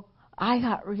so I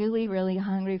got really, really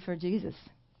hungry for Jesus.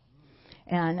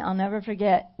 And I'll never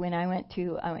forget when I went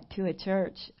to a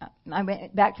church. I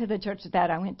went back to the church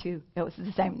that I went to. It was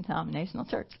the same denominational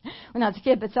church when I was a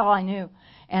kid, but it's all I knew.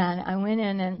 And I went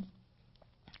in, and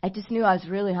I just knew I was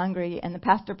really hungry. And the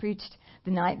pastor preached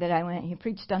the night that I went. He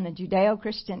preached on the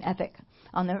Judeo-Christian ethic.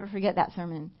 I'll never forget that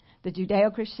sermon, the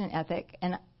Judeo-Christian ethic.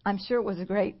 And I'm sure it was a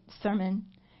great sermon,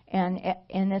 and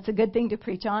it's a good thing to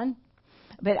preach on.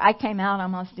 But I came out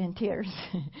almost in tears.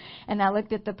 And I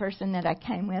looked at the person that I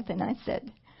came with, and I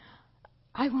said,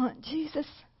 I want Jesus.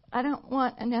 I don't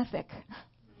want an ethic.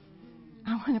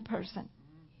 I want a person.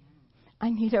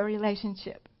 I need a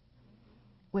relationship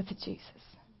with Jesus.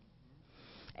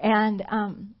 And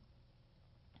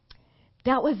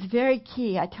that was very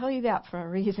key. I tell you that for a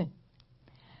reason.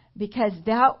 Because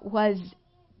that was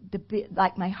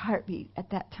like my heartbeat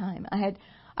at that time.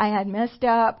 I had messed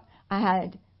up. I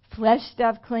had flesh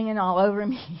stuff clinging all over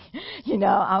me.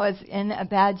 I was in a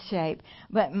bad shape.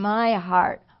 But my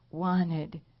heart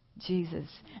wanted Jesus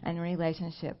and a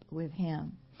relationship with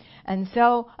Him. And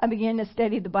so I began to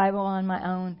study the Bible on my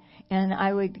own, and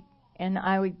I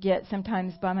would get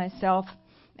sometimes by myself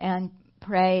and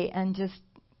pray and just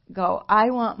go,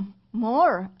 I want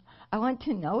more. I want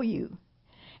to know you.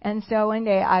 And so one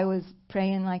day I was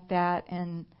praying like that,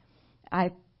 and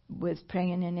I was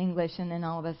praying in English, and then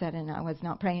all of a sudden I was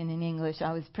not praying in English.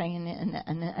 I was praying in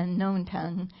an unknown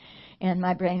tongue, and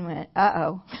my brain went,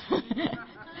 uh-oh.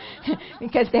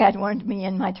 Because they had warned me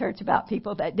in my church about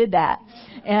people that did that,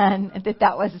 and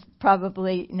that was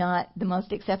probably not the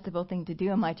most acceptable thing to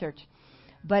do in my church.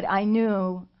 But I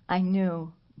knew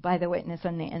by the witness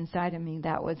on the inside of me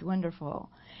that was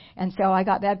wonderful. And so I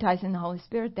got baptized in the Holy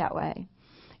Spirit that way.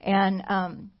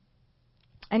 And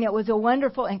it was a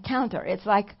wonderful encounter. It's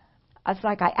like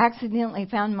I accidentally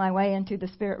found my way into the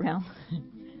spirit realm.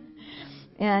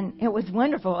 And it was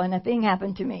wonderful, and a thing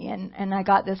happened to me, and I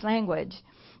got this language.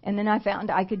 And then I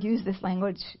found I could use this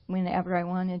language whenever I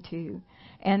wanted to.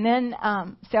 And then,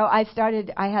 so I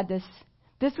had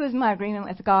this was my agreement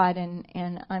with God,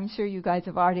 and I'm sure you guys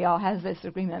have already all had this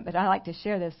agreement, but I like to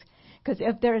share this, because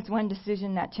if there is one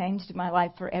decision that changed my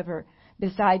life forever,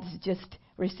 besides just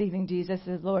receiving Jesus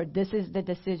as Lord, this is the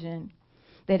decision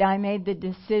that I made, the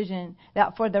decision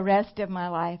that for the rest of my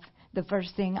life, the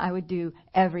first thing I would do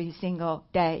every single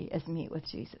day is meet with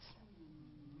Jesus.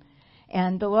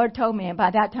 And the Lord told me, and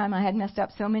by that time I had messed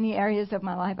up so many areas of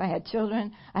my life. I had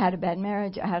children, I had a bad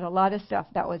marriage, I had a lot of stuff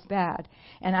that was bad.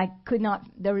 And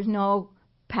there was no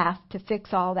path to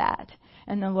fix all that.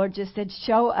 And the Lord just said,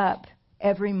 show up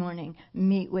every morning,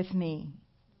 meet with me,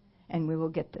 and we will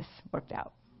get this worked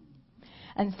out.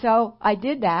 And so I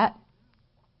did that.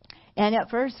 And at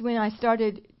first when I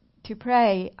started to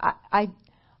pray, I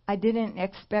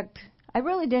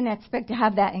really didn't expect to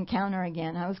have that encounter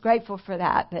again. I was grateful for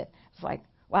that, but it's like,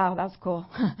 wow, that was cool.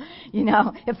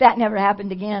 If that never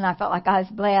happened again, I felt like I was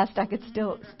blessed. I could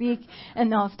still speak in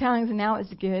those tongues, and that was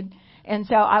good. And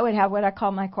so I would have what I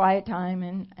call my quiet time,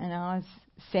 and I always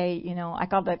say, I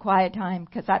called it quiet time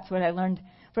because that's what I learned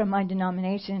from my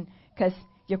denomination, because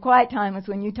your quiet time was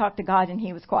when you talked to God and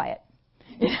He was quiet.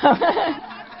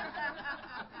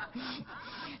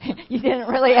 You didn't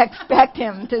really expect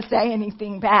Him to say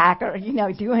anything back or,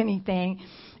 do anything.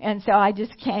 And so I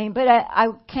just came. But I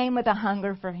came with a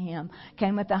hunger for Him,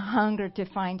 came with a hunger to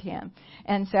find Him.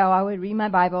 And so I would read my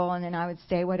Bible, and then I would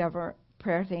say whatever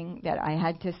prayer thing that I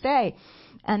had to say.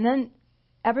 And then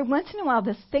every once in a while,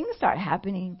 this thing started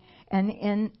happening.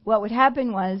 And what would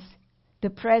happen was the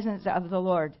presence of the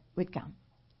Lord would come.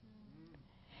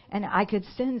 And I could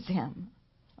sense Him.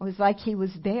 It was like He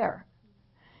was there.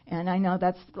 And I know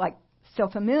that's like so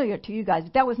familiar to you guys,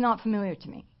 but that was not familiar to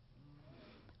me.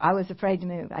 I was afraid to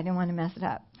move. I didn't want to mess it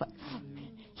up. But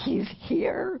He's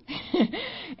here.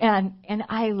 and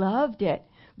I loved it.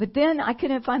 But then I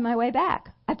couldn't find my way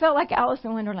back. I felt like Alice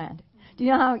in Wonderland. Do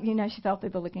you know how, she fell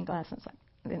through the looking glass? And it's like,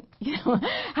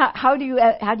 how do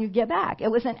you get back?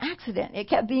 It was an accident. It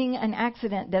kept being an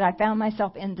accident that I found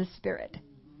myself in the Spirit.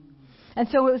 And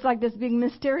so it was like this big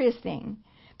mysterious thing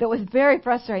that was very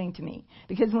frustrating to me,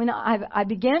 because when I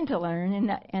began to learn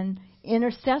and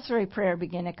intercessory prayer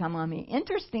began to come on me,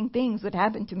 interesting things would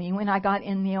happen to me when I got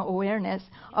in the awareness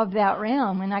of that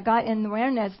realm, when I got in the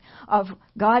awareness of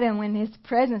God, and when His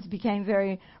presence became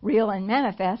very real and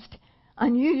manifest.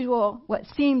 What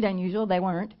seemed unusual, they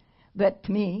weren't, but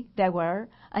to me they were.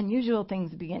 Unusual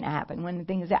things began to happen. One of the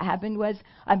things that happened was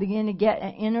I began to get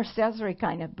an intercessory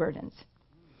kind of burdens.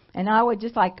 And I would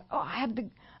just like, I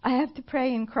have to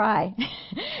pray and cry.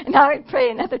 And I would pray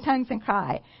in other tongues and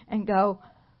cry and go,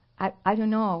 I don't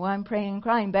know why I'm praying and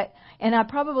crying. And I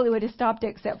probably would have stopped,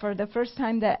 except for the first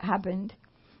time that happened.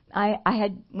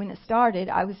 When it started,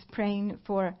 I was praying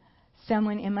for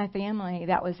someone in my family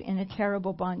that was in a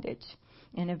terrible bondage,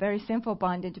 in a very sinful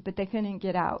bondage, but they couldn't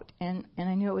get out. And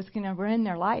I knew it was going to ruin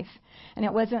their life. And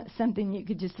it wasn't something you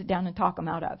could just sit down and talk them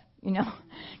out of,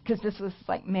 because this was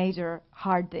like major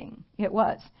hard thing. It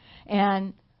was.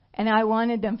 And I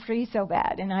wanted them free so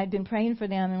bad. And I'd been praying for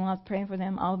them. And while I was praying for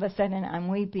them, all of a sudden I'm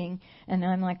weeping. And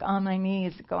I'm like on my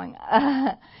knees going, and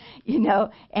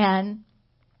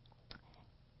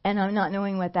I'm not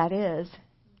knowing what that is.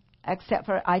 Except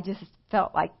for I just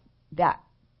felt like that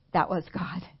was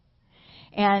God.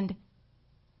 And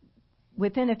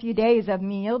within a few days of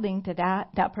me yielding to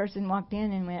that person walked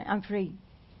in and went, I'm free.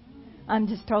 I'm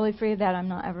just totally free of that. I'm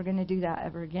not ever going to do that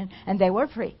ever again. And they were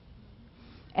free.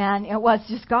 And it was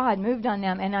just God moved on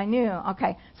them. And I knew,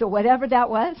 okay, so whatever that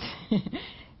was,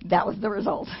 that was the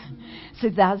result. So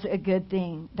that's a good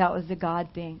thing. That was a God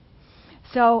thing.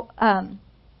 So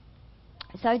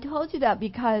I told you that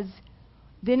because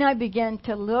then I began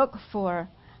to look for,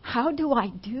 how do I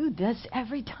do this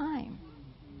every time?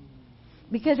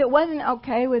 Because it wasn't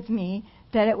okay with me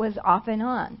that it was off and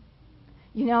on.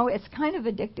 You know, it's kind of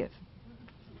addictive.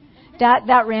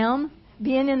 That realm,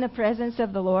 being in the presence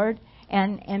of the Lord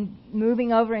and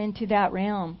moving over into that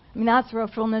realm. I mean, that's where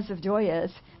fullness of joy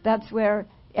is. That's where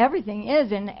everything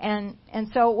is. And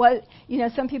so what, you know,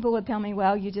 some people would tell me,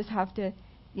 well, you just have to,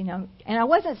 you know, and I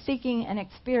wasn't seeking an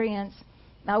experience.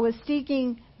 I was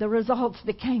seeking the results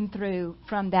that came through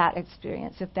from that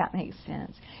experience, if that makes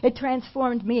sense. It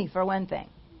transformed me, for one thing.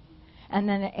 And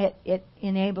then it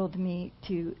enabled me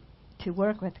to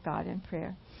work with God in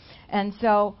prayer. And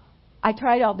so I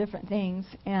tried all different things,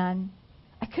 and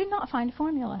I could not find a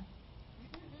formula.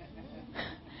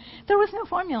 There was no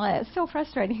formula. It's so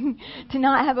frustrating to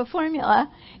not have a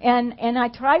formula. And I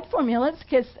tried formulas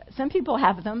because some people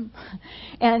have them.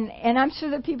 And I'm sure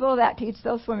the people that teach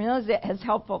those formulas, it is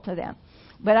helpful to them.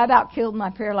 But I about killed my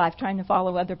prayer life trying to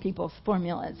follow other people's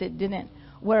formulas. It didn't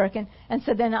work. And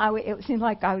so then it seemed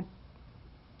like I would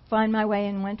find my way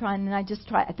and went on, and I just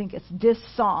tried. I think it's this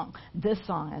song. This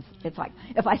song it's like,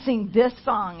 if I sing this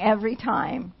song every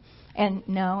time. And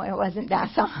no, it wasn't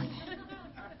that song.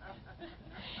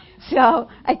 So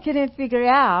I couldn't figure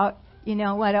out, you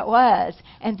know, what it was.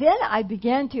 And then I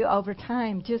began to, over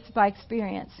time, just by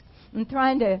experience, I'm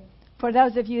trying to, for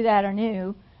those of you that are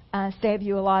new, save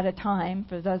you a lot of time.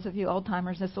 For those of you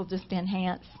old-timers, this will just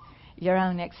enhance your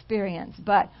own experience.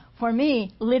 But for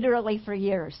me, literally for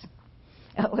years,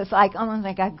 it was like almost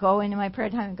like I go into my prayer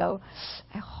time and go,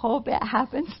 I hope it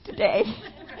happens today.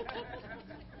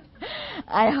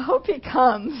 I hope it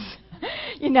comes.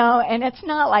 You know, and it's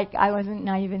not like I wasn't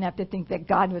naive enough to think that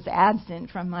God was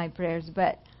absent from my prayers,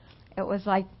 but it was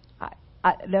like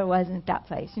there wasn't that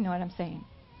place. You know what I'm saying?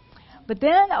 But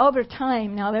then over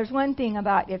time, now there's one thing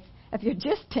about if you're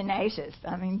just tenacious,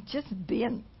 I mean,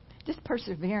 just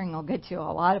persevering will get you a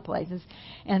lot of places.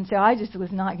 And so I just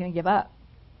was not going to give up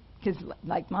because,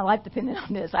 like, my life depended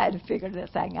on this. I had to figure this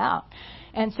thing out.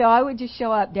 And so I would just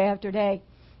show up day after day,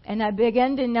 and I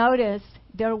began to notice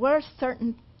there were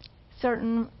certain,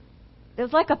 it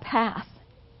was like a path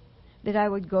that I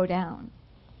would go down,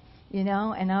 you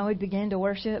know, and I would begin to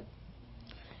worship,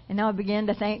 and I would begin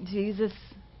to thank Jesus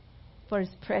for his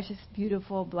precious,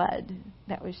 beautiful blood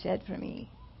that was shed for me.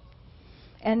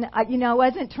 And, I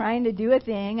wasn't trying to do a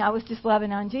thing. I was just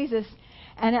loving on Jesus.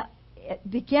 And I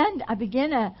began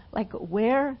to, like,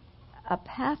 wear a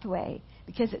pathway,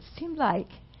 because it seemed like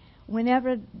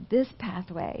whenever this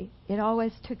pathway, it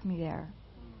always took me there.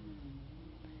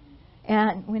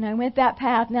 And when I went that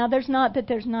path, now there's not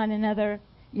another,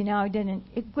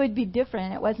 it would be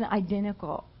different. It wasn't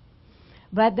identical.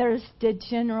 But there's the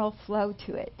general flow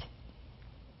to it.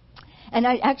 And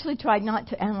I actually tried not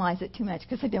to analyze it too much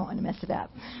because I didn't want to mess it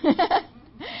up.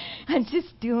 I'm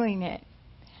just doing it.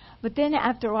 But then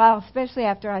after a while, especially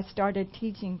after I started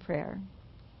teaching prayer,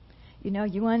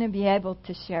 you want to be able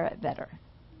to share it better.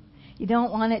 You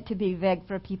don't want it to be vague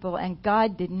for people, and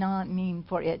God did not mean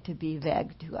for it to be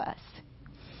vague to us.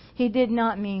 He did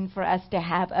not mean for us to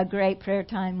have a great prayer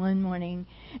time one morning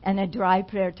and a dry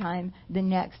prayer time the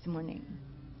next morning.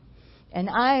 And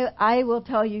I will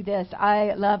tell you this,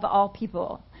 I love all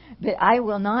people, but I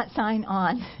will not sign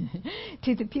on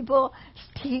to the people's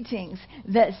teachings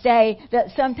that say that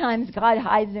sometimes God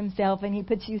hides himself and he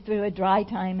puts you through a dry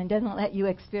time and doesn't let you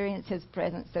experience his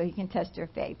presence so he can test your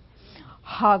faith.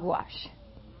 Hogwash.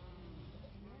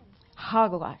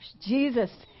 Hogwash. Jesus,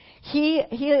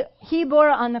 he bore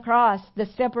on the cross the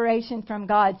separation from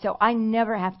God, so I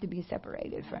never have to be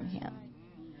separated from him.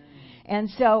 And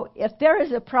so if there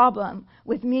is a problem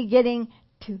with me getting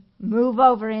to move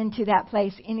over into that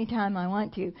place anytime I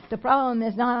want to, the problem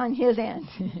is not on his end.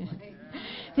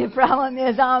 The problem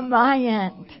is on my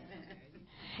end.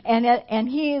 And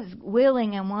he is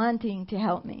willing and wanting to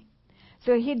help me.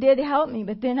 So he did help me,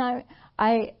 but then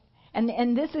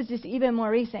and this is just even more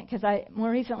recent, because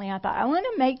more recently I thought, I want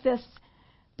to make this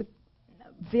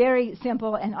very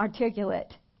simple and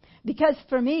articulate. Because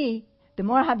for me, the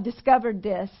more I've discovered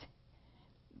this,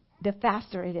 the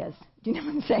faster it is. Do you know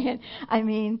what I'm saying? I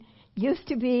mean, used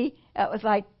to be, it was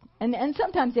like, and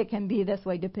sometimes it can be this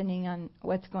way depending on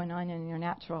what's going on in your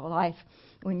natural life.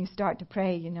 When you start to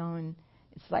pray, and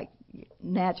it's like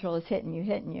natural is hitting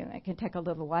you. It can take a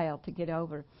little while to get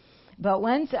over. But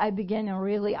once I begin to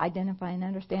really identify and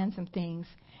understand some things,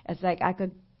 it's like I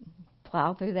could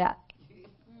plow through that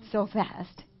so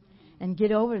fast and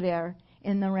get over there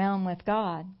in the realm with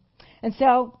God. And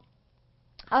so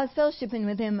I was fellowshipping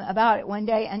with him about it one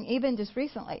day, and even just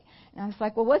recently. And I was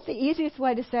like, well, what's the easiest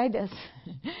way to say this?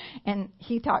 And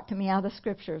he talked to me out of the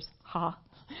scriptures. Ha.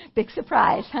 Big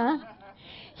surprise, huh?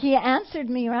 He answered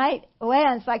me right away.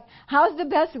 And it's like, how's the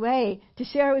best way to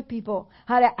share with people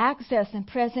how to access and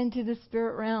press into the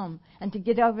spirit realm and to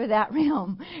get over that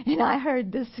realm? And I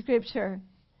heard this scripture,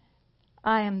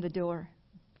 I am the door.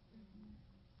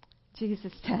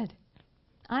 Jesus said,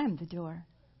 I am the door.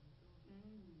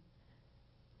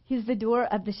 He's the door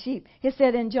of the sheep. He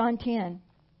said in John 10,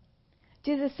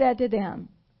 Jesus said to them,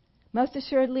 most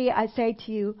assuredly I say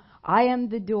to you, I am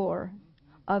the door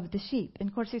of the sheep. And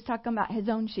of course he's talking about his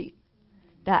own sheep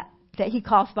that he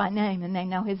calls by name and they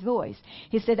know his voice.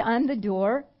 He said, I'm the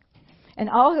door, and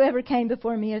all who ever came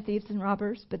before me are thieves and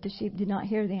robbers, but the sheep did not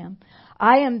hear them.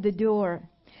 I am the door.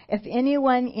 If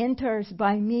anyone enters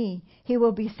by me, he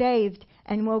will be saved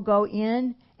and will go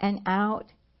in and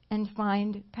out and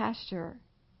find pasture.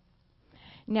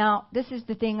 Now, this is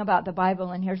the thing about the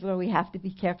Bible, and here's where we have to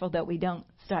be careful that we don't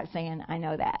start saying, I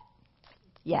know that.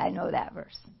 Yeah, I know that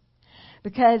verse.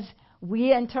 Because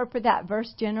we interpret that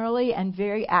verse generally and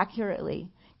very accurately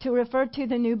to refer to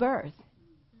the new birth.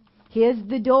 He is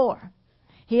the door.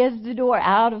 He is the door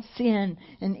out of sin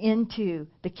and into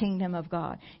the kingdom of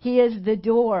God. He is the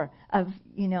door of,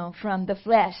 from the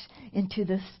flesh into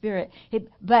the spirit.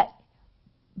 But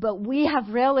we have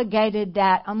relegated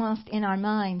that almost in our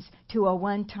minds to a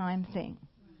one-time thing.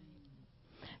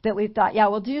 That we thought,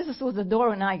 Jesus was the door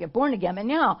when I get born again. But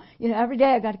now, every day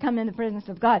I've got to come in the presence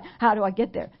of God. How do I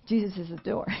get there? Jesus is the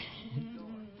door.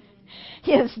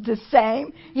 He is the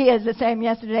same. He is the same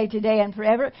yesterday, today, and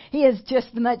forever. He is just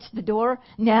as much the door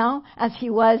now as he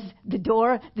was the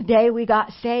door the day we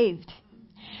got saved.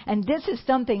 And this is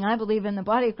something I believe in the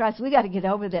body of Christ. We got to get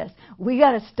over this. We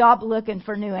got to stop looking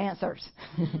for new answers.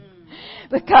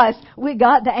 Because we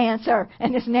got the answer,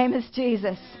 and his name is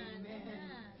Jesus.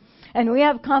 And we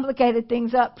have complicated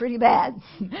things up pretty bad.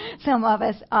 Some of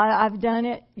us, I've done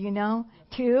it,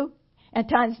 too. At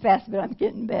times past, but I'm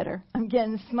getting better. I'm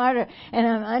getting smarter. And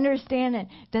I'm understanding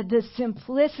that the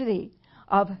simplicity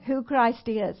of who Christ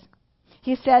is.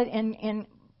 He said in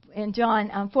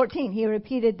John 14, he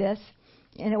repeated this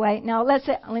in a way. Now, let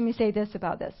me say this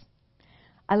about this.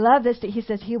 I love this, that he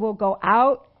says he will go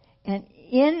out and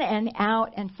in and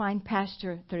out and find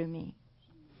pasture through me.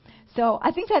 So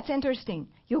I think that's interesting.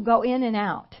 You'll go in and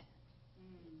out.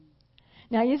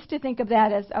 Now, I used to think of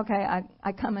that as, okay,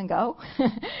 I come and go,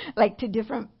 like to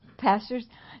different pastures.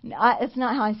 It's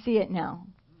not how I see it now.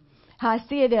 How I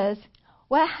see it is,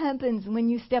 what happens when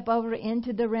you step over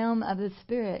into the realm of the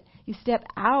Spirit? You step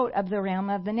out of the realm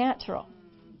of the natural.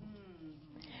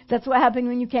 That's what happened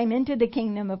when you came into the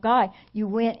kingdom of God. You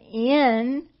went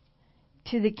in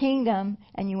to the kingdom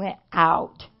and you went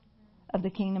out of the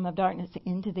kingdom of darkness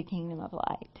into the kingdom of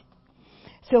light.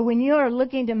 So when you're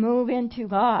looking to move into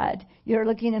God, you're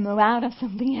looking to move out of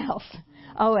something else,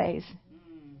 always.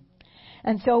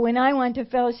 And so when I went to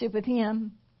fellowship with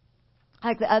him,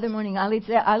 like the other morning, I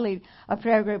lead a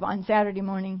prayer group on Saturday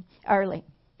morning early.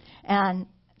 And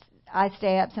I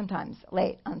stay up sometimes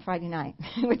late on Friday night,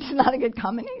 which is not a good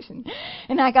combination.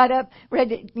 And I got up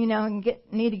ready, and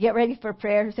need to get ready for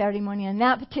prayer Saturday morning. And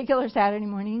that particular Saturday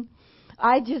morning,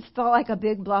 I just felt like a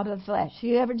big blob of flesh.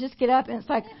 You ever just get up and it's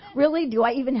like, really, do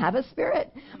I even have a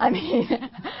spirit? I mean,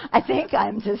 I think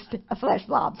I'm just a flesh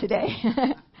blob today.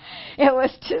 It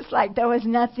was just like there was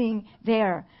nothing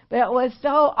there. But it was so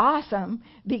awesome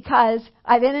because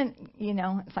I didn't,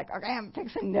 it's like, okay, I'm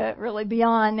fixing to really be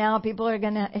on now. People are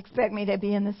going to expect me to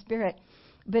be in the spirit.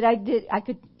 But I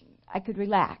could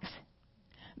relax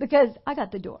because I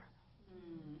got the door.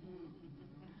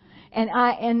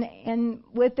 And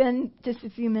within just a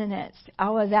few minutes, I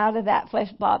was out of that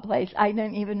flesh blob place. I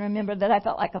didn't even remember that I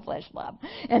felt like a flesh blob.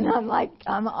 And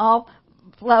I'm all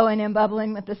flowing and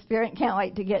bubbling with the Spirit. Can't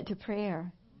wait to get to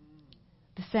prayer.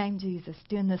 The same Jesus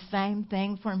doing the same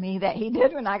thing for me that he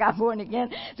did when I got born again,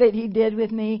 that he did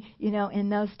with me, in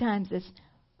those times as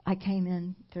I came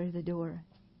in through the door.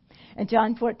 And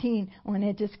John 14, I want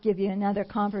to just give you another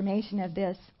confirmation of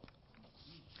this.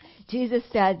 Jesus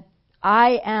said,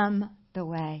 I am the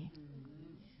way.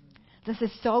 This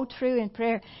is so true in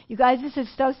prayer. You guys, this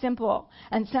is so simple.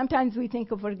 And sometimes we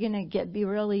think if we're going to be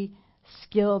really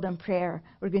skilled in prayer,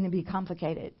 we're going to be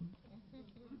complicated.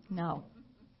 No.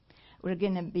 We're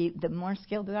going to be, the more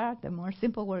skilled we are, the more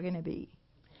simple we're going to be.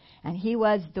 And he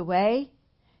was the way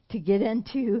to get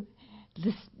into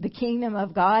the kingdom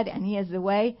of God, and he is the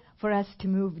way for us to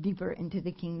move deeper into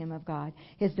the kingdom of God.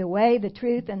 He is the way, the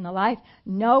truth, and the life.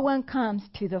 No one comes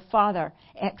to the Father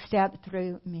except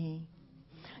through me.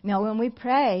 Now, when we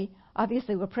pray,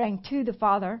 Obviously, we're praying to the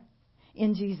Father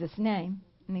in Jesus' name.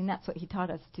 I mean, that's what he taught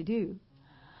us to do.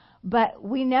 But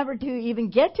we never do even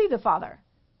get to the Father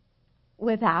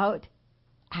without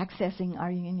accessing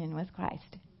our union with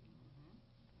Christ.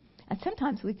 And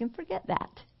sometimes we can forget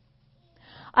that.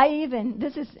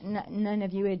 None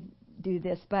of you would do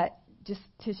this, but just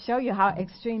to show you how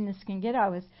extreme this can get, I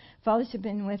was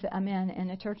fellowshipping with a man in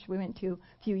a church we went to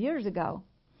a few years ago.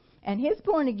 And he's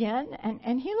born again,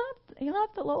 and he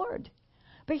loved the Lord.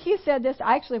 But he said this,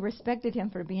 I actually respected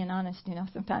him for being honest. You know,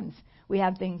 sometimes we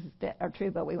have things that are true,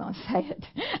 but we won't say it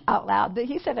out loud. But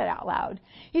he said it out loud.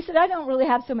 He said, I don't really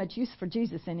have so much use for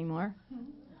Jesus anymore.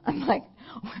 I'm like,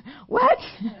 what?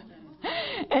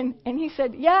 And he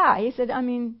said, yeah. He said, I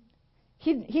mean,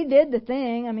 he did the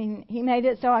thing. I mean, he made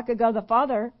it so I could go to the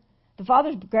Father. The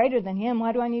Father's greater than him.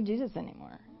 Why do I need Jesus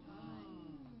anymore?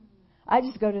 I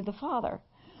just go to the Father.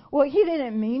 Well, he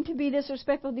didn't mean to be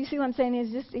disrespectful. Do you see what I'm saying?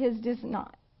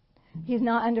 He's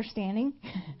not understanding.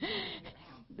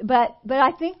 But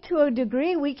I think to a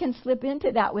degree we can slip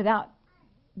into that without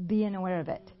being aware of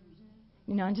it.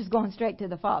 You know, and just going straight to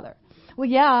the Father. Well,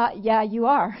 yeah, you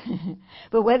are.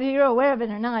 But whether you're aware of it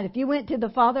or not, if you went to the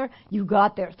Father, you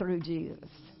got there through Jesus.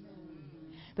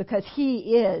 Because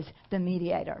he is the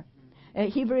mediator.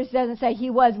 Hebrews doesn't say he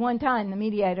was one time the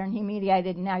mediator and he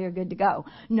mediated and now you're good to go.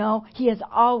 No, he is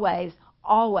always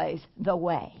the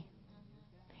way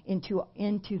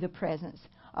into the presence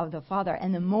of the Father.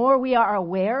 And the more we are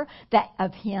aware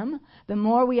of him, the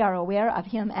more we are aware of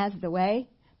him as the way,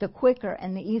 the quicker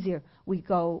and the easier we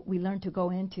learn to go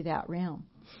into that realm.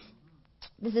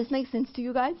 Does this make sense to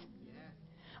you guys?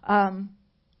 Yeah.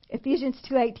 Ephesians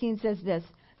 2:18 says this,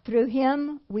 through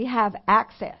him we have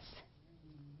access.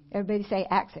 Everybody say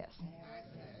access.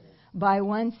 By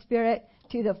one Spirit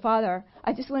to the Father.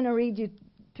 I just want to read you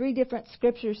 3 different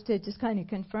scriptures to just kind of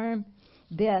confirm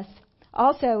this.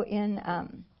 Also in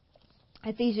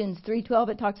Ephesians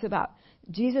 3:12 it talks about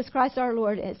Jesus Christ our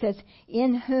Lord. It says,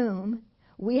 in whom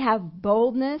we have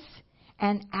boldness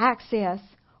and access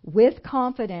with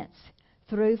confidence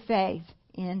through faith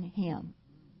in him.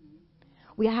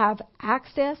 We have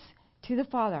access to the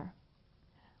Father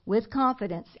with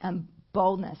confidence and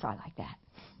boldness. I like that.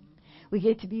 We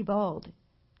get to be bold.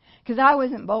 Because I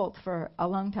wasn't bold for a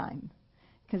long time.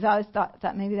 Because I always thought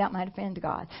maybe that might offend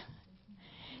God.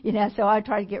 You know, so I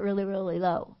tried to get really, really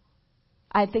low.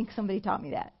 I think somebody taught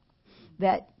me that.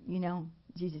 That, you know,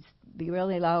 you just be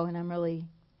really low and I'm really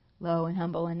low and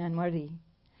humble and unworthy.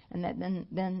 And that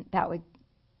then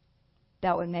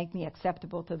that would make me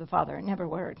acceptable to the Father. It never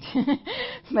worked.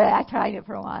 But I tried it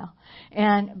for a while.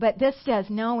 But this says,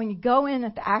 no, when you go in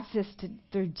at the access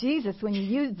through Jesus, when you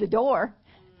use the door,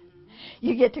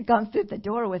 you get to come through the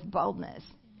door with boldness.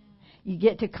 You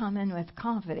get to come in with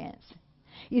confidence.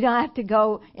 You don't have to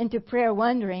go into prayer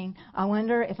wondering, I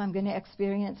wonder if I'm going to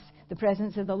experience the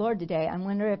presence of the Lord today. I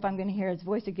wonder if I'm going to hear his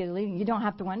voice or get a leading. You don't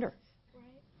have to wonder.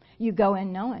 You go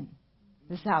in knowing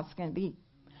this is how it's going to be.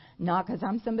 Not because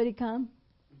I'm somebody come,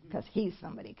 because he's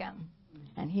somebody come.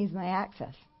 And he's my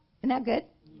access. Isn't that good?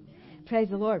 Amen. Praise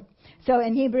the Lord. So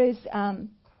in Hebrews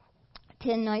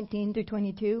 10:19 through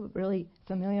 22, really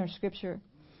familiar scripture.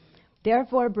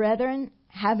 Therefore, brethren,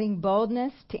 having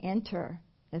boldness to enter,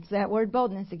 that's that word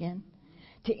boldness again,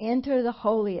 to enter the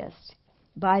holiest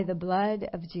by the blood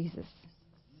of Jesus,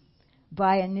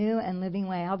 by a new and living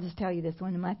way. I'll just tell you this,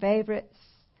 one of my favorite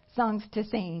songs to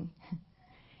sing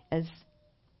is,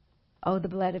 oh, the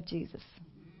blood of Jesus.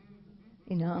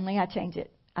 You know, only I change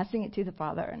it. I sing it to the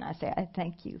Father and I say, I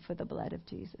thank you for the blood of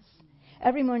Jesus.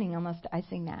 Every morning almost I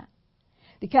sing that.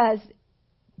 Because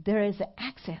there is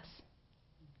access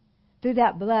through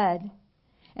that blood.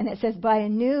 And it says, by a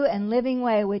new and living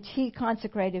way which he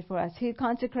consecrated for us. Who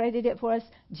consecrated it for us?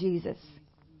 Jesus.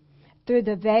 Through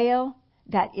the veil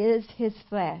that is his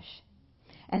flesh.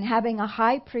 And having a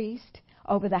high priest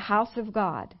over the house of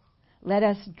God, let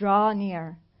us draw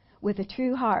near with a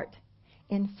true heart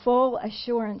in full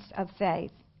assurance of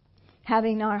faith,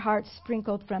 having our hearts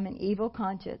sprinkled from an evil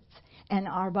conscience and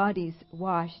our bodies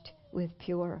washed with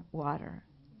pure water.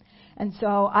 And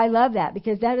so I love that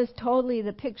because that is totally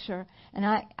the picture. And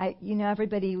I you know,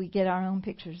 everybody, we get our own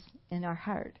pictures in our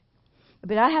heart.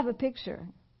 But I have a picture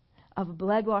of a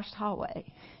blood-washed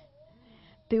hallway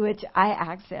through which I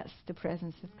access the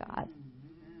presence of God.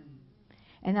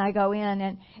 And I go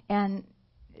in and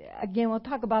again, we'll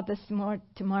talk about this more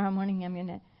tomorrow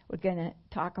morning. We're going to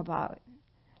talk about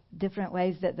different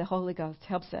ways that the Holy Ghost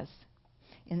helps us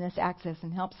in this access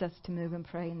and helps us to move and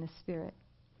pray in the Spirit.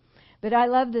 But I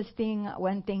love this thing,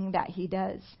 one thing that he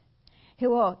does. He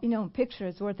will, you know, a picture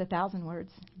is worth 1,000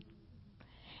 words.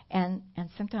 And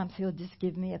sometimes He'll just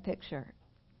give me a picture.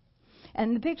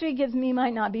 And the picture He gives me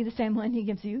might not be the same one He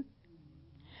gives you,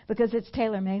 because it's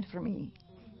tailor-made for me.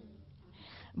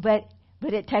 But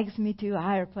it takes me to a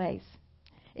higher place.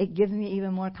 It gives me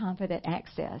even more confident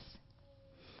access.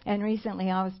 And recently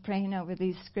I was praying over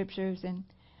these scriptures,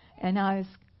 and I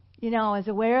was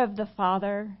aware of the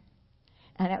Father,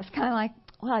 and it was kind of like,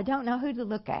 well, I don't know who to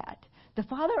look at, the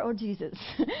Father or Jesus.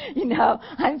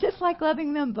 I'm just like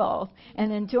loving them both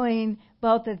and enjoying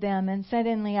both of them. And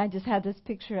suddenly I just had this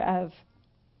picture of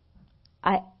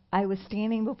I was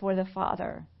standing before the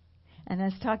Father, and I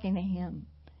was talking to Him,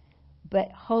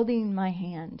 but holding my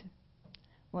hand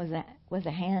was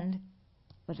a hand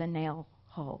with a nail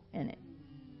hole in it.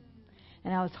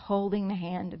 And I was holding the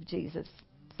hand of Jesus,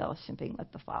 fellowshipping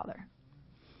with the Father,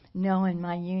 knowing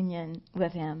my union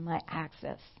with Him, my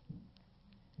access,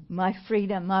 my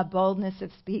freedom, my boldness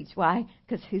of speech. Why?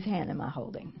 Because whose hand am I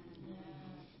holding?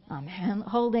 I'm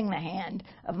holding the hand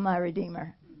of my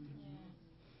Redeemer.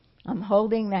 I'm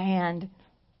holding the hand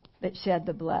that shed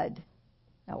the blood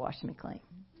that washed me clean.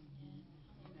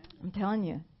 I'm telling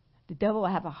you, the devil will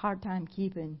have a hard time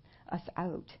keeping us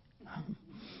out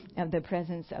of the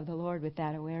presence of the Lord with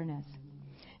that awareness.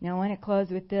 Now I want to close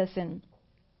with this,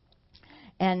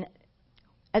 and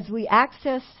as we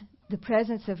access the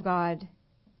presence of God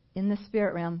in the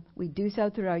spirit realm, we do so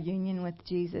through our union with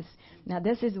Jesus. Now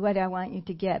this is what I want you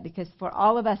to get, because for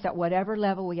all of us at whatever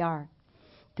level we are,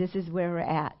 this is where we're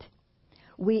at.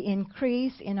 We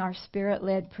increase in our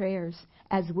spirit-led prayers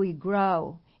as we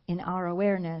grow in our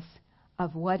awareness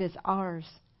of what is ours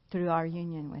through our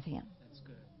union with Him.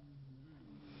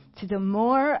 So the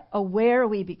more aware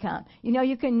we become.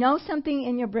 You can know something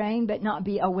in your brain but not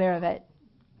be aware of it.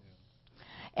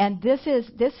 And this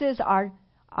is our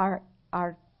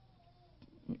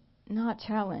not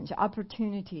challenge,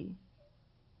 opportunity,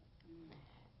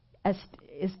 as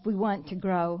we want to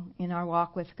grow in our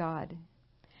walk with God.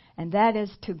 And that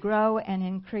is to grow and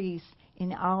increase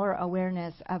in our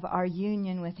awareness of our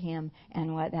union with Him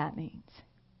and what that means.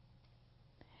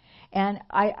 And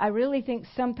I really think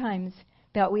sometimes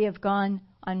that we have gone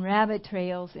on rabbit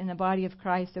trails in the body of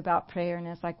Christ about prayer, and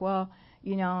it's like, well,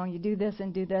 you do this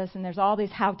and do this, and there's all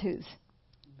these how-tos.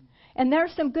 And there are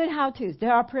some good how-tos.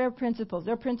 There are prayer principles.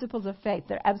 There are principles of faith.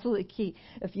 They're absolutely key.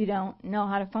 If you don't know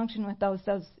how to function with those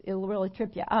it'll really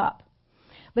trip you up.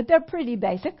 But they're pretty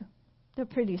basic. They're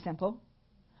pretty simple.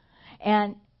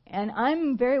 And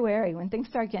I'm very wary when things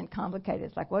start getting complicated.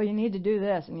 It's like, well, you need to do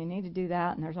this and you need to do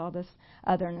that, and there's all this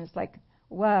other, and it's like,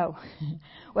 whoa.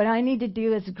 What I need to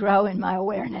do is grow in my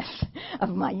awareness of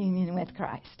my union with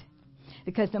Christ.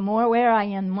 Because the more aware I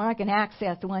am, the more I can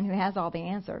access the one who has all the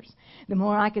answers. The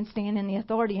more I can stand in the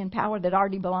authority and power that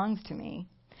already belongs to me.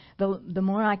 The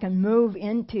more I can move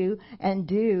into and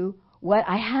do what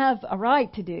I have a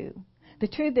right to do. The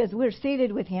truth is, we're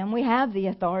seated with Him. We have the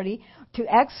authority to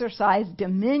exercise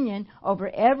dominion over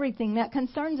everything that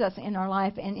concerns us in our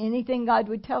life and anything God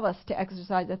would tell us to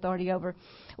exercise authority over.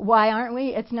 Why aren't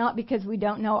we? It's not because we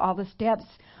don't know all the steps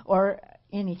or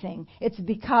anything. It's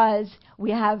because we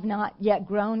have not yet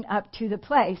grown up to the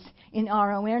place in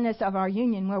our awareness of our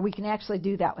union where we can actually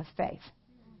do that with faith.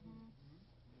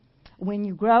 When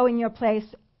you grow in your place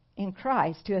in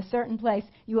Christ to a certain place,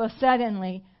 you will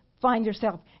suddenly find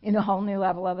yourself in a whole new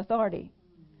level of authority.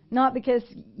 Not because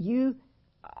you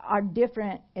are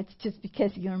different, it's just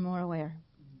because you're more aware.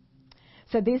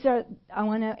 So I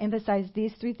want to emphasize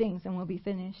these three things and we'll be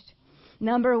finished.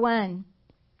 Number one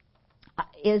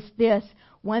is this.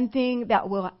 One thing that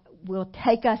will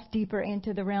take us deeper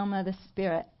into the realm of the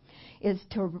Spirit is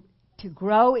to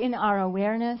grow in our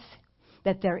awareness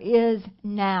that there is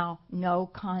now no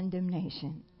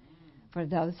condemnation for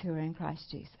those who are in Christ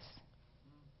Jesus.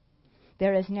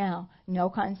 There is now no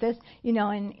condemnation.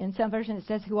 In some versions it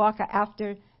says who walk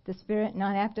after the Spirit,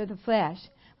 not after the flesh.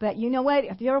 But you know what?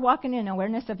 If you're walking in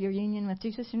awareness of your union with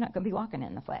Jesus, you're not going to be walking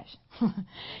in the flesh.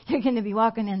 You're going to be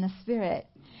walking in the Spirit.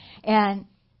 And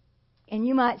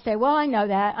you might say, well, I know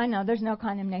that. I know there's no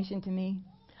condemnation to me.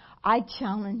 I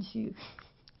challenge you.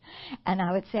 And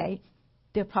I would say,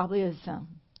 there probably is some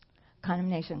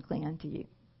condemnation clinging unto you.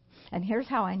 And here's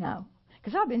how I know.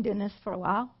 Because I've been doing this for a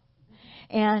while.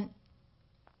 And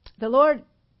the Lord,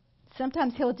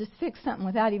 sometimes He'll just fix something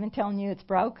without even telling you it's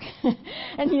broke.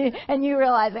 and you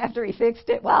realize after He fixed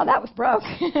it, wow, that was broke.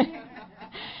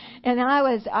 And I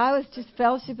was just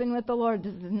fellowshipping with the Lord.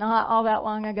 This is not all that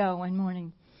long ago, one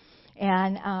morning.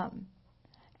 And I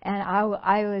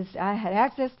had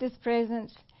access to His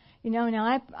presence.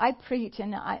 Now I preach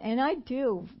and I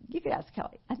do. You could ask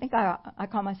Kelly. I think I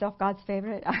call myself God's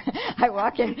favorite. I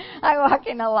walk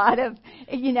in a lot of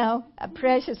a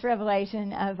precious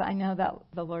revelation of I know that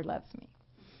the Lord loves me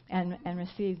and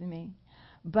receives me.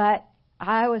 But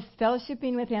I was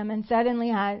fellowshipping with Him, and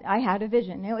suddenly I had a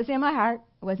vision. It was in my heart.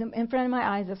 It wasn't in front of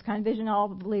my eyes. This kind of vision all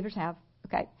the believers have.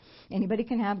 Okay, anybody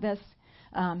can have this.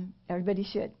 Everybody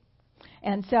should.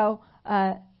 And so.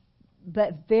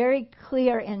 But very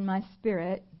clear in my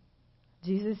spirit,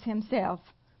 Jesus Himself,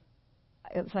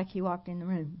 it was like He walked in the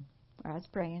room where I was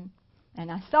praying,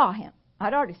 and I saw Him.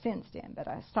 I'd already sensed Him, but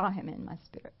I saw Him in my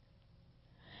spirit.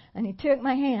 And He took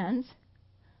my hands.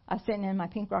 I was sitting in my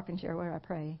pink rocking chair where I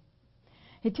pray.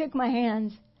 He took my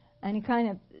hands, and He kind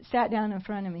of sat down in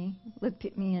front of me, looked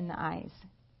at me in the eyes,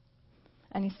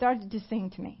 and He started to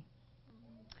sing to me.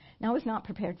 Now, I was not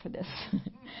prepared for this.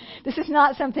 This is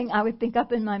not something I would think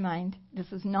up in my mind. This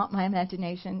was not my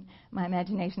imagination. My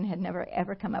imagination had never,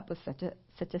 ever come up with such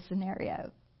a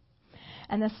scenario.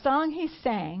 And the song he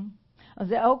sang was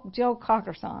the old Joe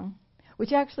Cocker song,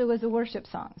 which actually was a worship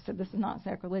song, so this is not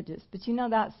sacrilegious. But you know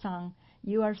that song,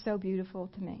 You Are So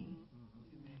Beautiful to Me.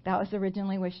 That was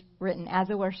originally written as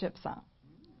a worship song.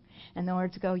 And the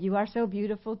words go, You are so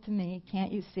beautiful to me,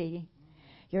 can't you see?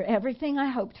 You're everything I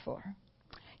hoped for.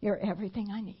 You're everything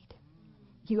I need.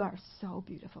 You are so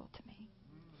beautiful to me.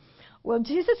 Well,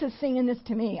 Jesus is singing this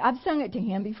to me. I've sung it to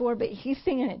Him before, but He's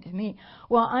singing it to me.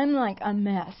 Well, I'm like a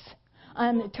mess.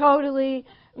 I'm totally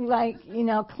like,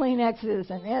 Kleenexes,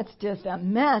 and it's just a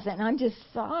mess, and I'm just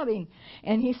sobbing.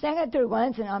 And He sang it through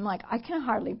once, and I'm like, I can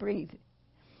hardly breathe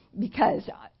because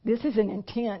this is an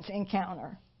intense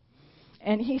encounter.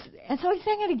 And so He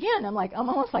sang it again. I'm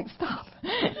almost like, stop.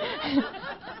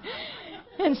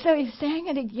 And so He sang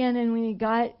it again, and when He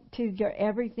got to You're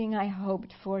everything I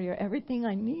hoped for, you're everything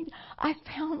I need, I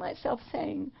found myself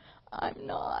saying, I'm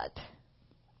not.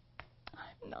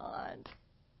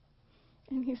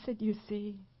 And He said, you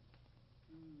see,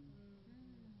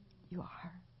 you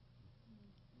are.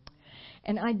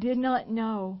 And I did not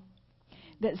know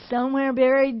that somewhere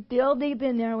buried still deep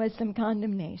in there was some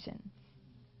condemnation.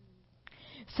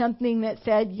 Something that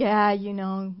said, yeah,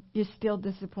 you still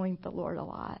disappoint the Lord a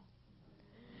lot.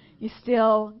 He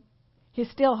still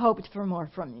hoped for more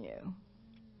from you.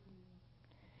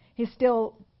 He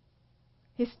still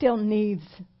needs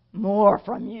more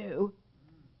from you.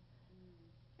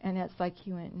 And it's like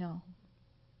He went, no.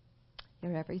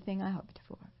 You're everything I hoped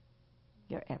for.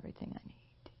 You're everything I need.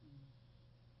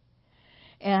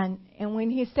 And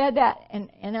when He said that,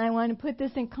 and I want to put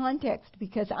this in context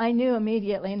because I knew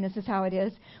immediately, and this is how it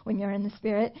is when you're in the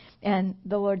Spirit and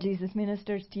the Lord Jesus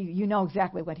ministers to you, you know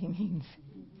exactly what He means.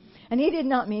 And He did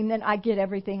not mean that I get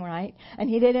everything right. And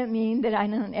He didn't mean that I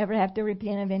don't ever have to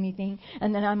repent of anything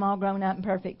and that I'm all grown up and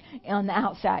perfect on the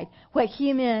outside. What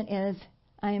He meant is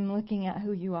I am looking at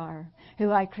who you are,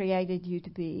 who I created you to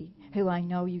be, who I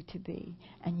know you to be.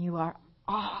 And you are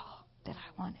all that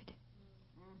I wanted.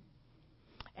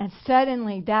 And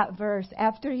suddenly that verse,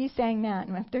 after He sang that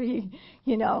and after He,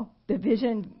 the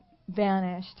vision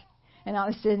vanished. And I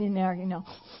was sitting there,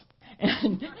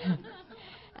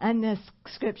 and this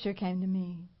scripture came to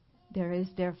me. There is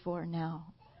therefore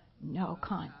now no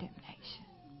condemnation.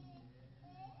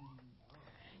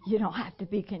 You don't have to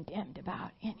be condemned about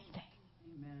anything.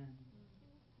 Amen.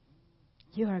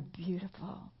 You are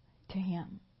beautiful to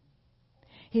Him.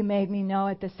 He made me know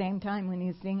at the same time when He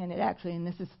was singing it actually, and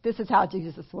this is how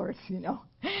Jesus works,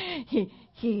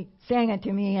 He sang it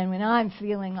to me, and when I'm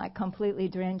feeling like completely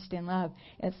drenched in love,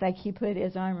 it's like He put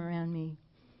His arm around me,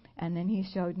 and then He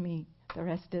showed me the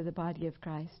rest of the body of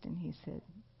Christ, and He said,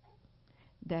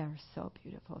 they're so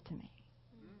beautiful to me.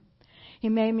 He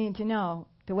made me to know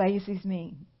the way He sees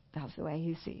me, that's the way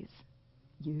He sees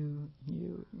you.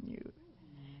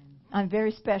 I'm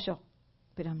very special,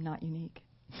 but I'm not unique.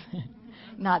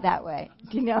 Not that way.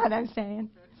 Do you know what I'm saying?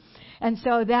 And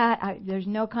so there's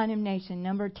no condemnation.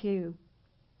 Number 2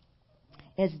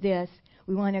 is this.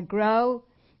 We want to grow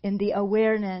in the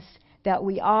awareness that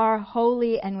we are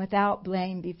holy and without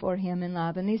blame before Him in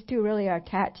love. And these two really are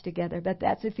attached together, but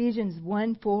that's Ephesians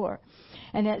 1:4.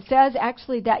 And it says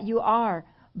actually that you are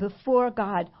before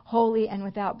God holy and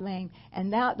without blame.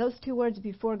 And those two words,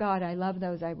 before God, I love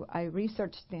those. I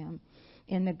researched them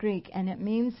in the Greek, and it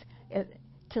means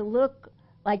to look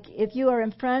like if you are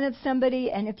in front of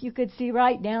somebody and if you could see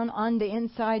right down on the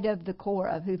inside of the core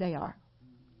of who they are.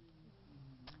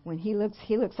 When He looks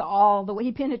all the way,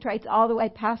 He penetrates all the way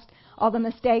past all the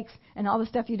mistakes and all the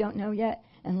stuff you don't know yet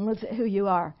and looks at who you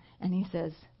are. And He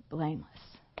says, blameless,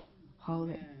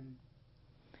 holy.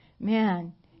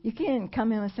 Man, You can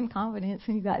come in with some confidence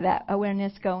when you got that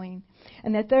awareness going.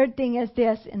 And the third thing is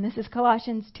this, and this is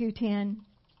Colossians 2:10,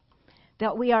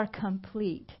 that we are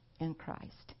complete in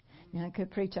Christ. Now, I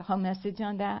could preach a whole message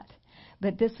on that.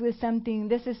 But this is something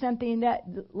that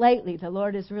lately the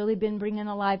Lord has really been bringing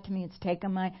alive to me. It's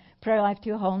taken my prayer life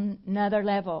to a whole nother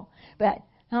level. But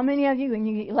how many of you,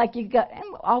 we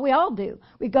all do,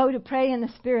 we go to pray in the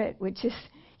Spirit, which is,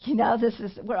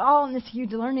 we're all on this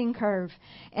huge learning curve,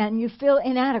 and you feel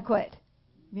inadequate.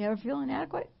 You ever feel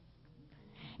inadequate?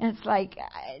 And it's like,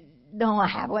 I don't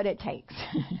have what it takes.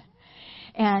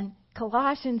 And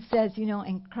Colossians says,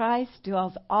 in Christ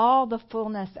dwells all the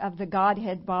fullness of the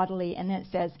Godhead bodily, and it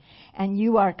says, and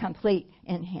you are complete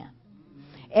in Him.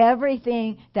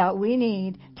 Everything that we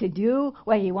need to do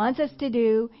what He wants us to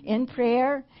do in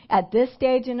prayer at this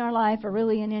stage in our life, or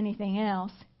really in anything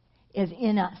else, is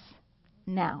in us.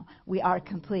 Now we are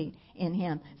complete in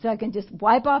Him. So I can just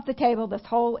wipe off the table this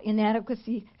whole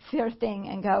inadequacy fear thing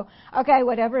and go, okay,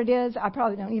 whatever it is, I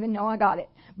probably don't even know I got it,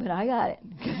 but I got it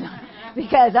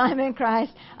because I'm in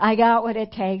Christ. I got what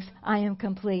it takes. I am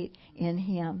complete in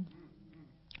Him.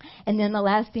 And then the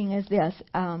last thing is this,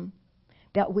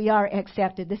 that we are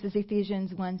accepted. This is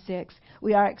Ephesians 1:6.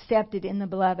 We are accepted in the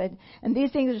Beloved. And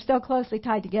these things are so closely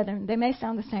tied together. They may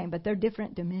sound the same, but they're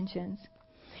different dimensions.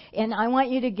 And I want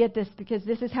you to get this because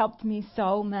this has helped me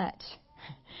so much.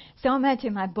 So much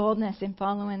in my boldness in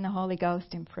following the Holy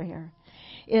Ghost in prayer.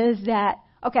 Is that,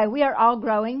 okay, we are all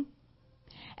growing.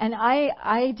 And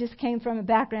I just came from a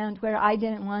background where I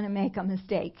didn't want to make a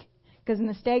mistake. Because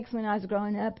mistakes when I was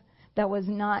growing up, that was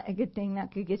not a good thing.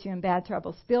 That could get you in bad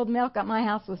trouble. Spilled milk at my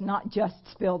house was not just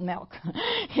spilled milk.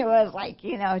 It was like,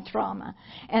 trauma.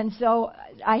 And so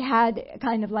I had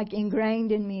kind of like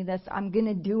ingrained in me this, I'm going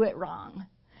to do it wrong.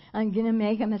 I'm going to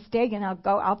make a mistake, and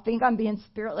I'll think I'm being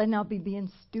spirit-led, and I'll be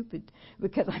being stupid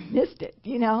because I missed it,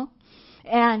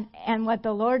 And what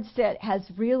the Lord said has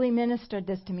really ministered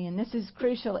this to me, and this is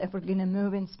crucial if we're going to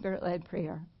move in spirit-led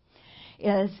prayer,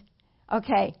 is,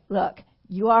 okay, look,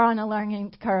 you are on a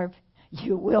learning curve.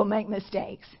 You will make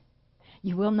mistakes.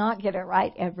 You will not get it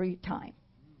right every time.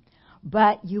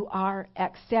 But you are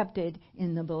accepted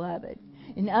in the Beloved.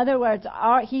 In other words,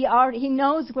 He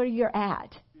knows where you're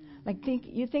at. Like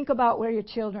you think about where your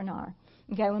children are.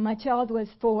 Okay, when my child was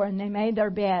 4 and they made their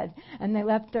bed and they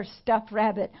left their stuffed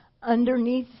rabbit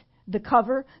underneath the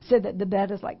cover so that the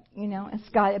bed is like, it's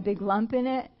got a big lump in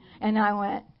it. And I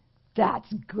went,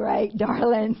 that's great,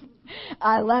 darling.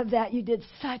 I love that. You did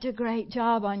such a great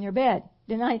job on your bed.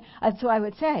 That's what I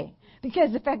would say.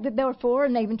 Because the fact that they were 4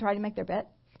 and they even tried to make their bed,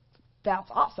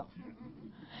 that's awesome.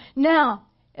 Now,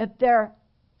 if they're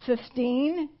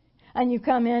 15 and you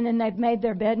come in and they've made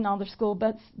their bed and all their school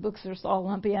books are all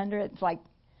lumpy under it, it's like,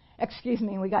 excuse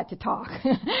me, we got to talk.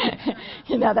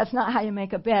 That's not how you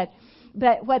make a bed.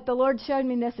 But what the Lord showed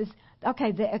me this is,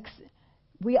 okay,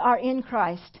 we are in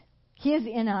Christ. He is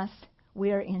in us.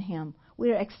 We are in Him.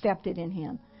 We are accepted in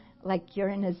Him. Like you're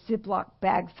in a Ziploc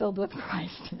bag filled with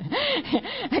Christ.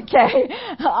 Okay?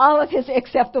 All of His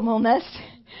acceptableness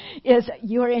is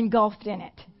you are engulfed in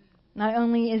it. Not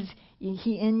only is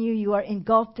He in you, you are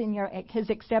engulfed in His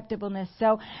acceptableness.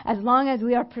 So as long as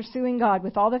we are pursuing God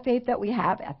with all the faith that we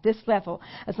have at this level,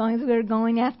 as long as we are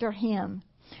going after Him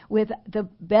with the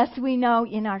best we know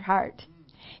in our heart,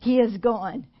 He is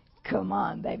going, come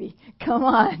on, baby. Come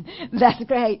on. That's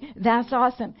great. That's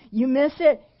awesome. You miss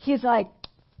it, He's like,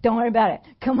 don't worry about it.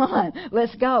 Come on.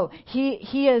 Let's go.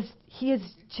 He is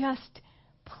just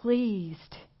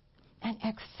pleased and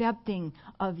accepting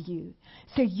of you.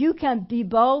 So you can be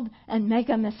bold and make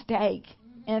a mistake.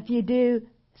 And if you do,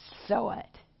 so what?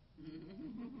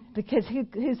 Because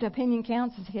whose opinion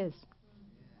counts is His.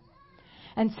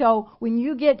 And so when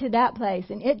you get to that place,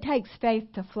 and it takes faith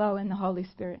to flow in the Holy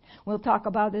Spirit. We'll talk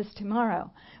about this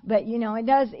tomorrow. But you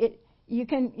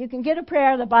can get a prayer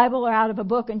out of the Bible or out of a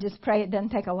book and just pray. It doesn't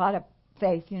take a lot of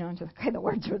faith, just, okay, the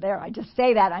words are there. I just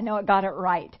say that. I know I got it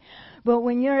right. But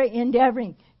when you're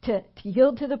endeavoring to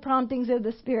yield to the promptings of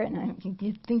the Spirit, and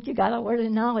you think you got a word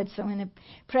of knowledge, so I'm going to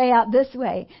pray out this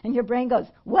way, and your brain goes,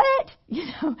 what?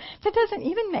 That doesn't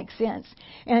even make sense.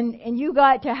 And you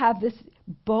got to have this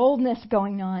boldness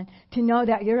going on to know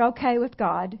that you're okay with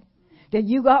God, that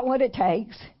you got what it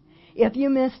takes. If you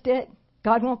missed it,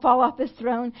 God won't fall off His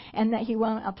throne, and that He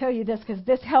won't. I'll tell you this because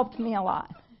this helped me a lot.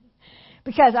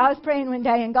 Because I was praying one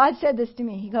day, and God said this to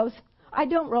me. He goes, I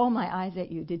don't roll my eyes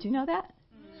at you. Did you know that?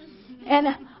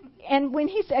 And when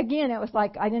He said, again, it was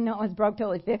like I didn't know it was broke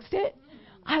till He fixed it.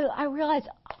 I realized,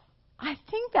 I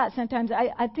think that sometimes.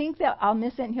 I think that I'll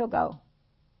miss it, and He'll go.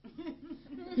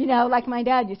 You know, like my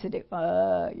dad used to do,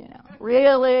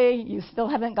 really? You still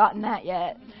haven't gotten that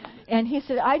yet? And he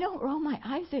said, I don't roll my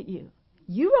eyes at you.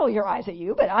 You roll your eyes at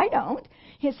you, but I don't.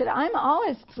 He said, I'm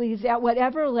always pleased at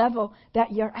whatever level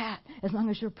that you're at, as long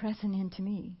as you're pressing into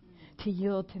me, to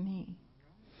yield to me.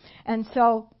 And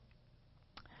so,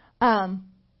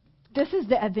 this is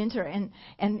the adventure,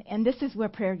 and this is where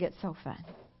prayer gets so fun.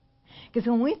 Because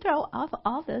when we throw off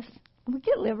all this, we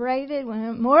get liberated.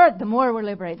 The more we're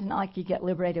liberated. It's not like you get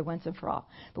liberated once and for all.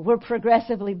 But we're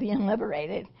progressively being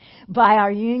liberated by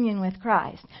our union with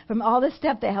Christ. From all the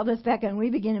stuff that held us back, and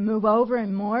we begin to move over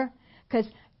and more. Because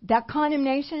that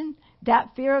condemnation,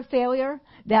 that fear of failure,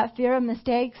 that fear of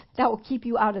mistakes, that will keep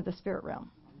you out of the spirit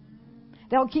realm.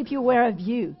 That will keep you aware of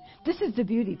you. This is the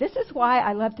beauty. This is why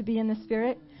I love to be in the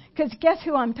spirit. Because guess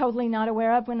who I'm totally not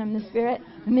aware of when I'm in the spirit?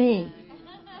 Me.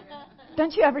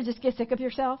 Don't you ever just get sick of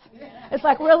yourself? It's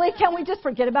like, really? Can't we just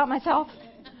forget about myself?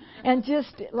 And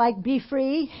just, like, be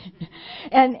free?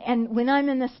 And when I'm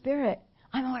in the Spirit,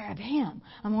 I'm aware of Him.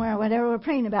 I'm aware of whatever we're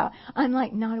praying about. I'm,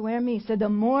 like, not aware of me. So the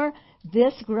more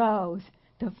this grows,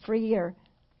 the freer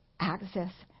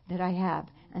access that I have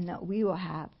and that we will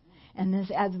have. And this,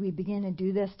 as we begin to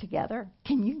do this together,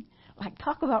 can you, like,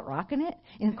 talk about rocking it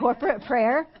in corporate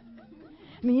prayer?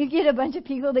 I mean, you get a bunch of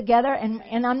people together,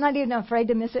 and I'm not even afraid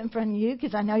to miss it in front of you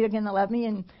because I know you're going to love me,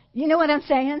 and you know what I'm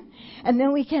saying? And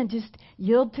then we can just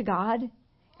yield to God,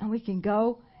 and we can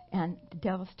go, and the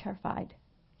devil's terrified.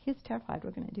 He's terrified we're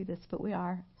going to do this, but we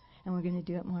are, and we're going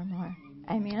to do it more and more.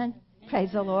 Amen?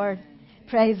 Praise the Lord.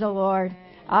 Praise the Lord.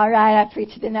 All right, I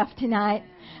preached enough tonight.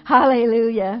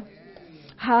 Hallelujah.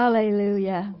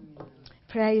 Hallelujah.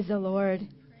 Praise the Lord.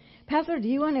 Pastor, do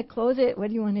you want to close it? What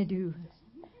do you want to do?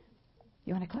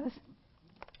 You want to close?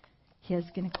 He's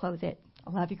going to close it.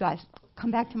 I love you guys. Come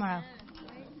back tomorrow.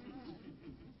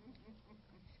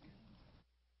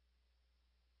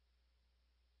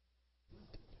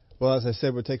 Well, as I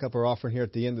said, we'll take up our offering here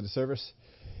at the end of the service.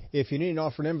 If you need an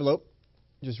offering envelope,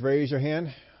 just raise your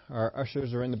hand. Our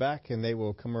ushers are in the back, and they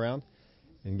will come around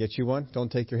and get you one.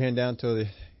 Don't take your hand down until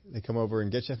they come over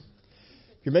and get you.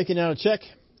 If you're making out a check,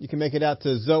 you can make it out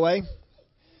to Zoe,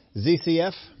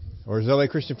 ZCF, or Zoe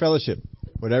Christian Fellowship.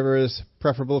 Whatever is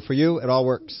preferable for you, it all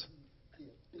works.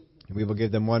 And we will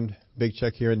give them one big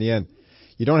check here in the end.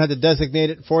 You don't have to designate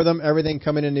it for them. Everything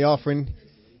coming in the offering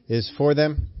is for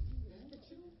them.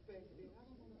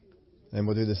 And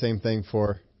we'll do the same thing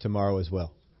for tomorrow as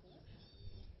well.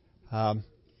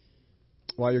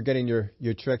 While you're getting your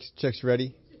checks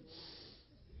ready,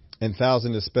 and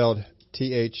 1,000 is spelled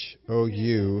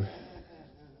Thou.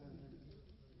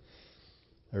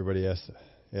 Everybody asked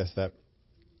that.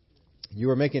 You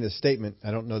were making a statement.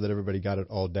 I don't know that everybody got it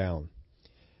all down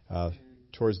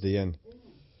towards the end.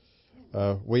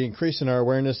 We increase in our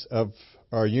awareness of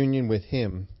our union with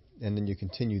Him, and then you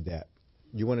continued that.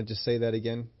 You want to just say that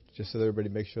again, just so that everybody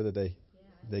makes sure that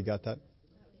they got that?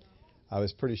 I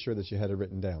was pretty sure that you had it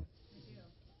written down.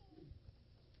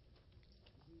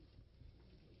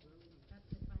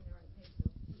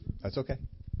 That's okay.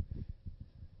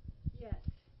 Yes.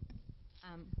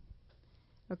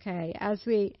 Okay. As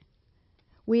we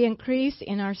increase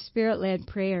in our Spirit-led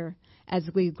prayer, as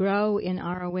we grow in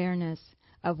our awareness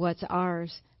of what's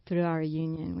ours through our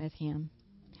union with Him.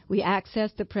 We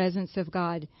access the presence of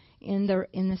God in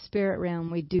the spirit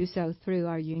realm. We do so through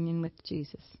our union with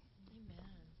Jesus.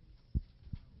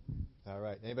 Amen. All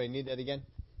right. Anybody need that again?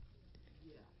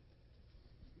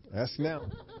 Ask now.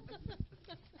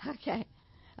 Okay.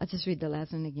 I'll just read the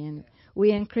last one again.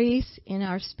 We increase in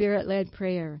our Spirit-led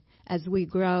prayer as we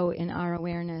grow in our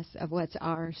awareness of what's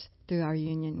ours through our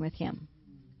union with Him.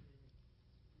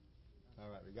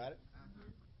 All right. We got it?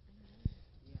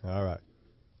 All right.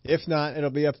 If not,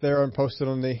 it'll be up there and posted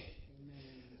on the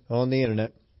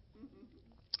internet.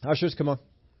 Ushers, come on.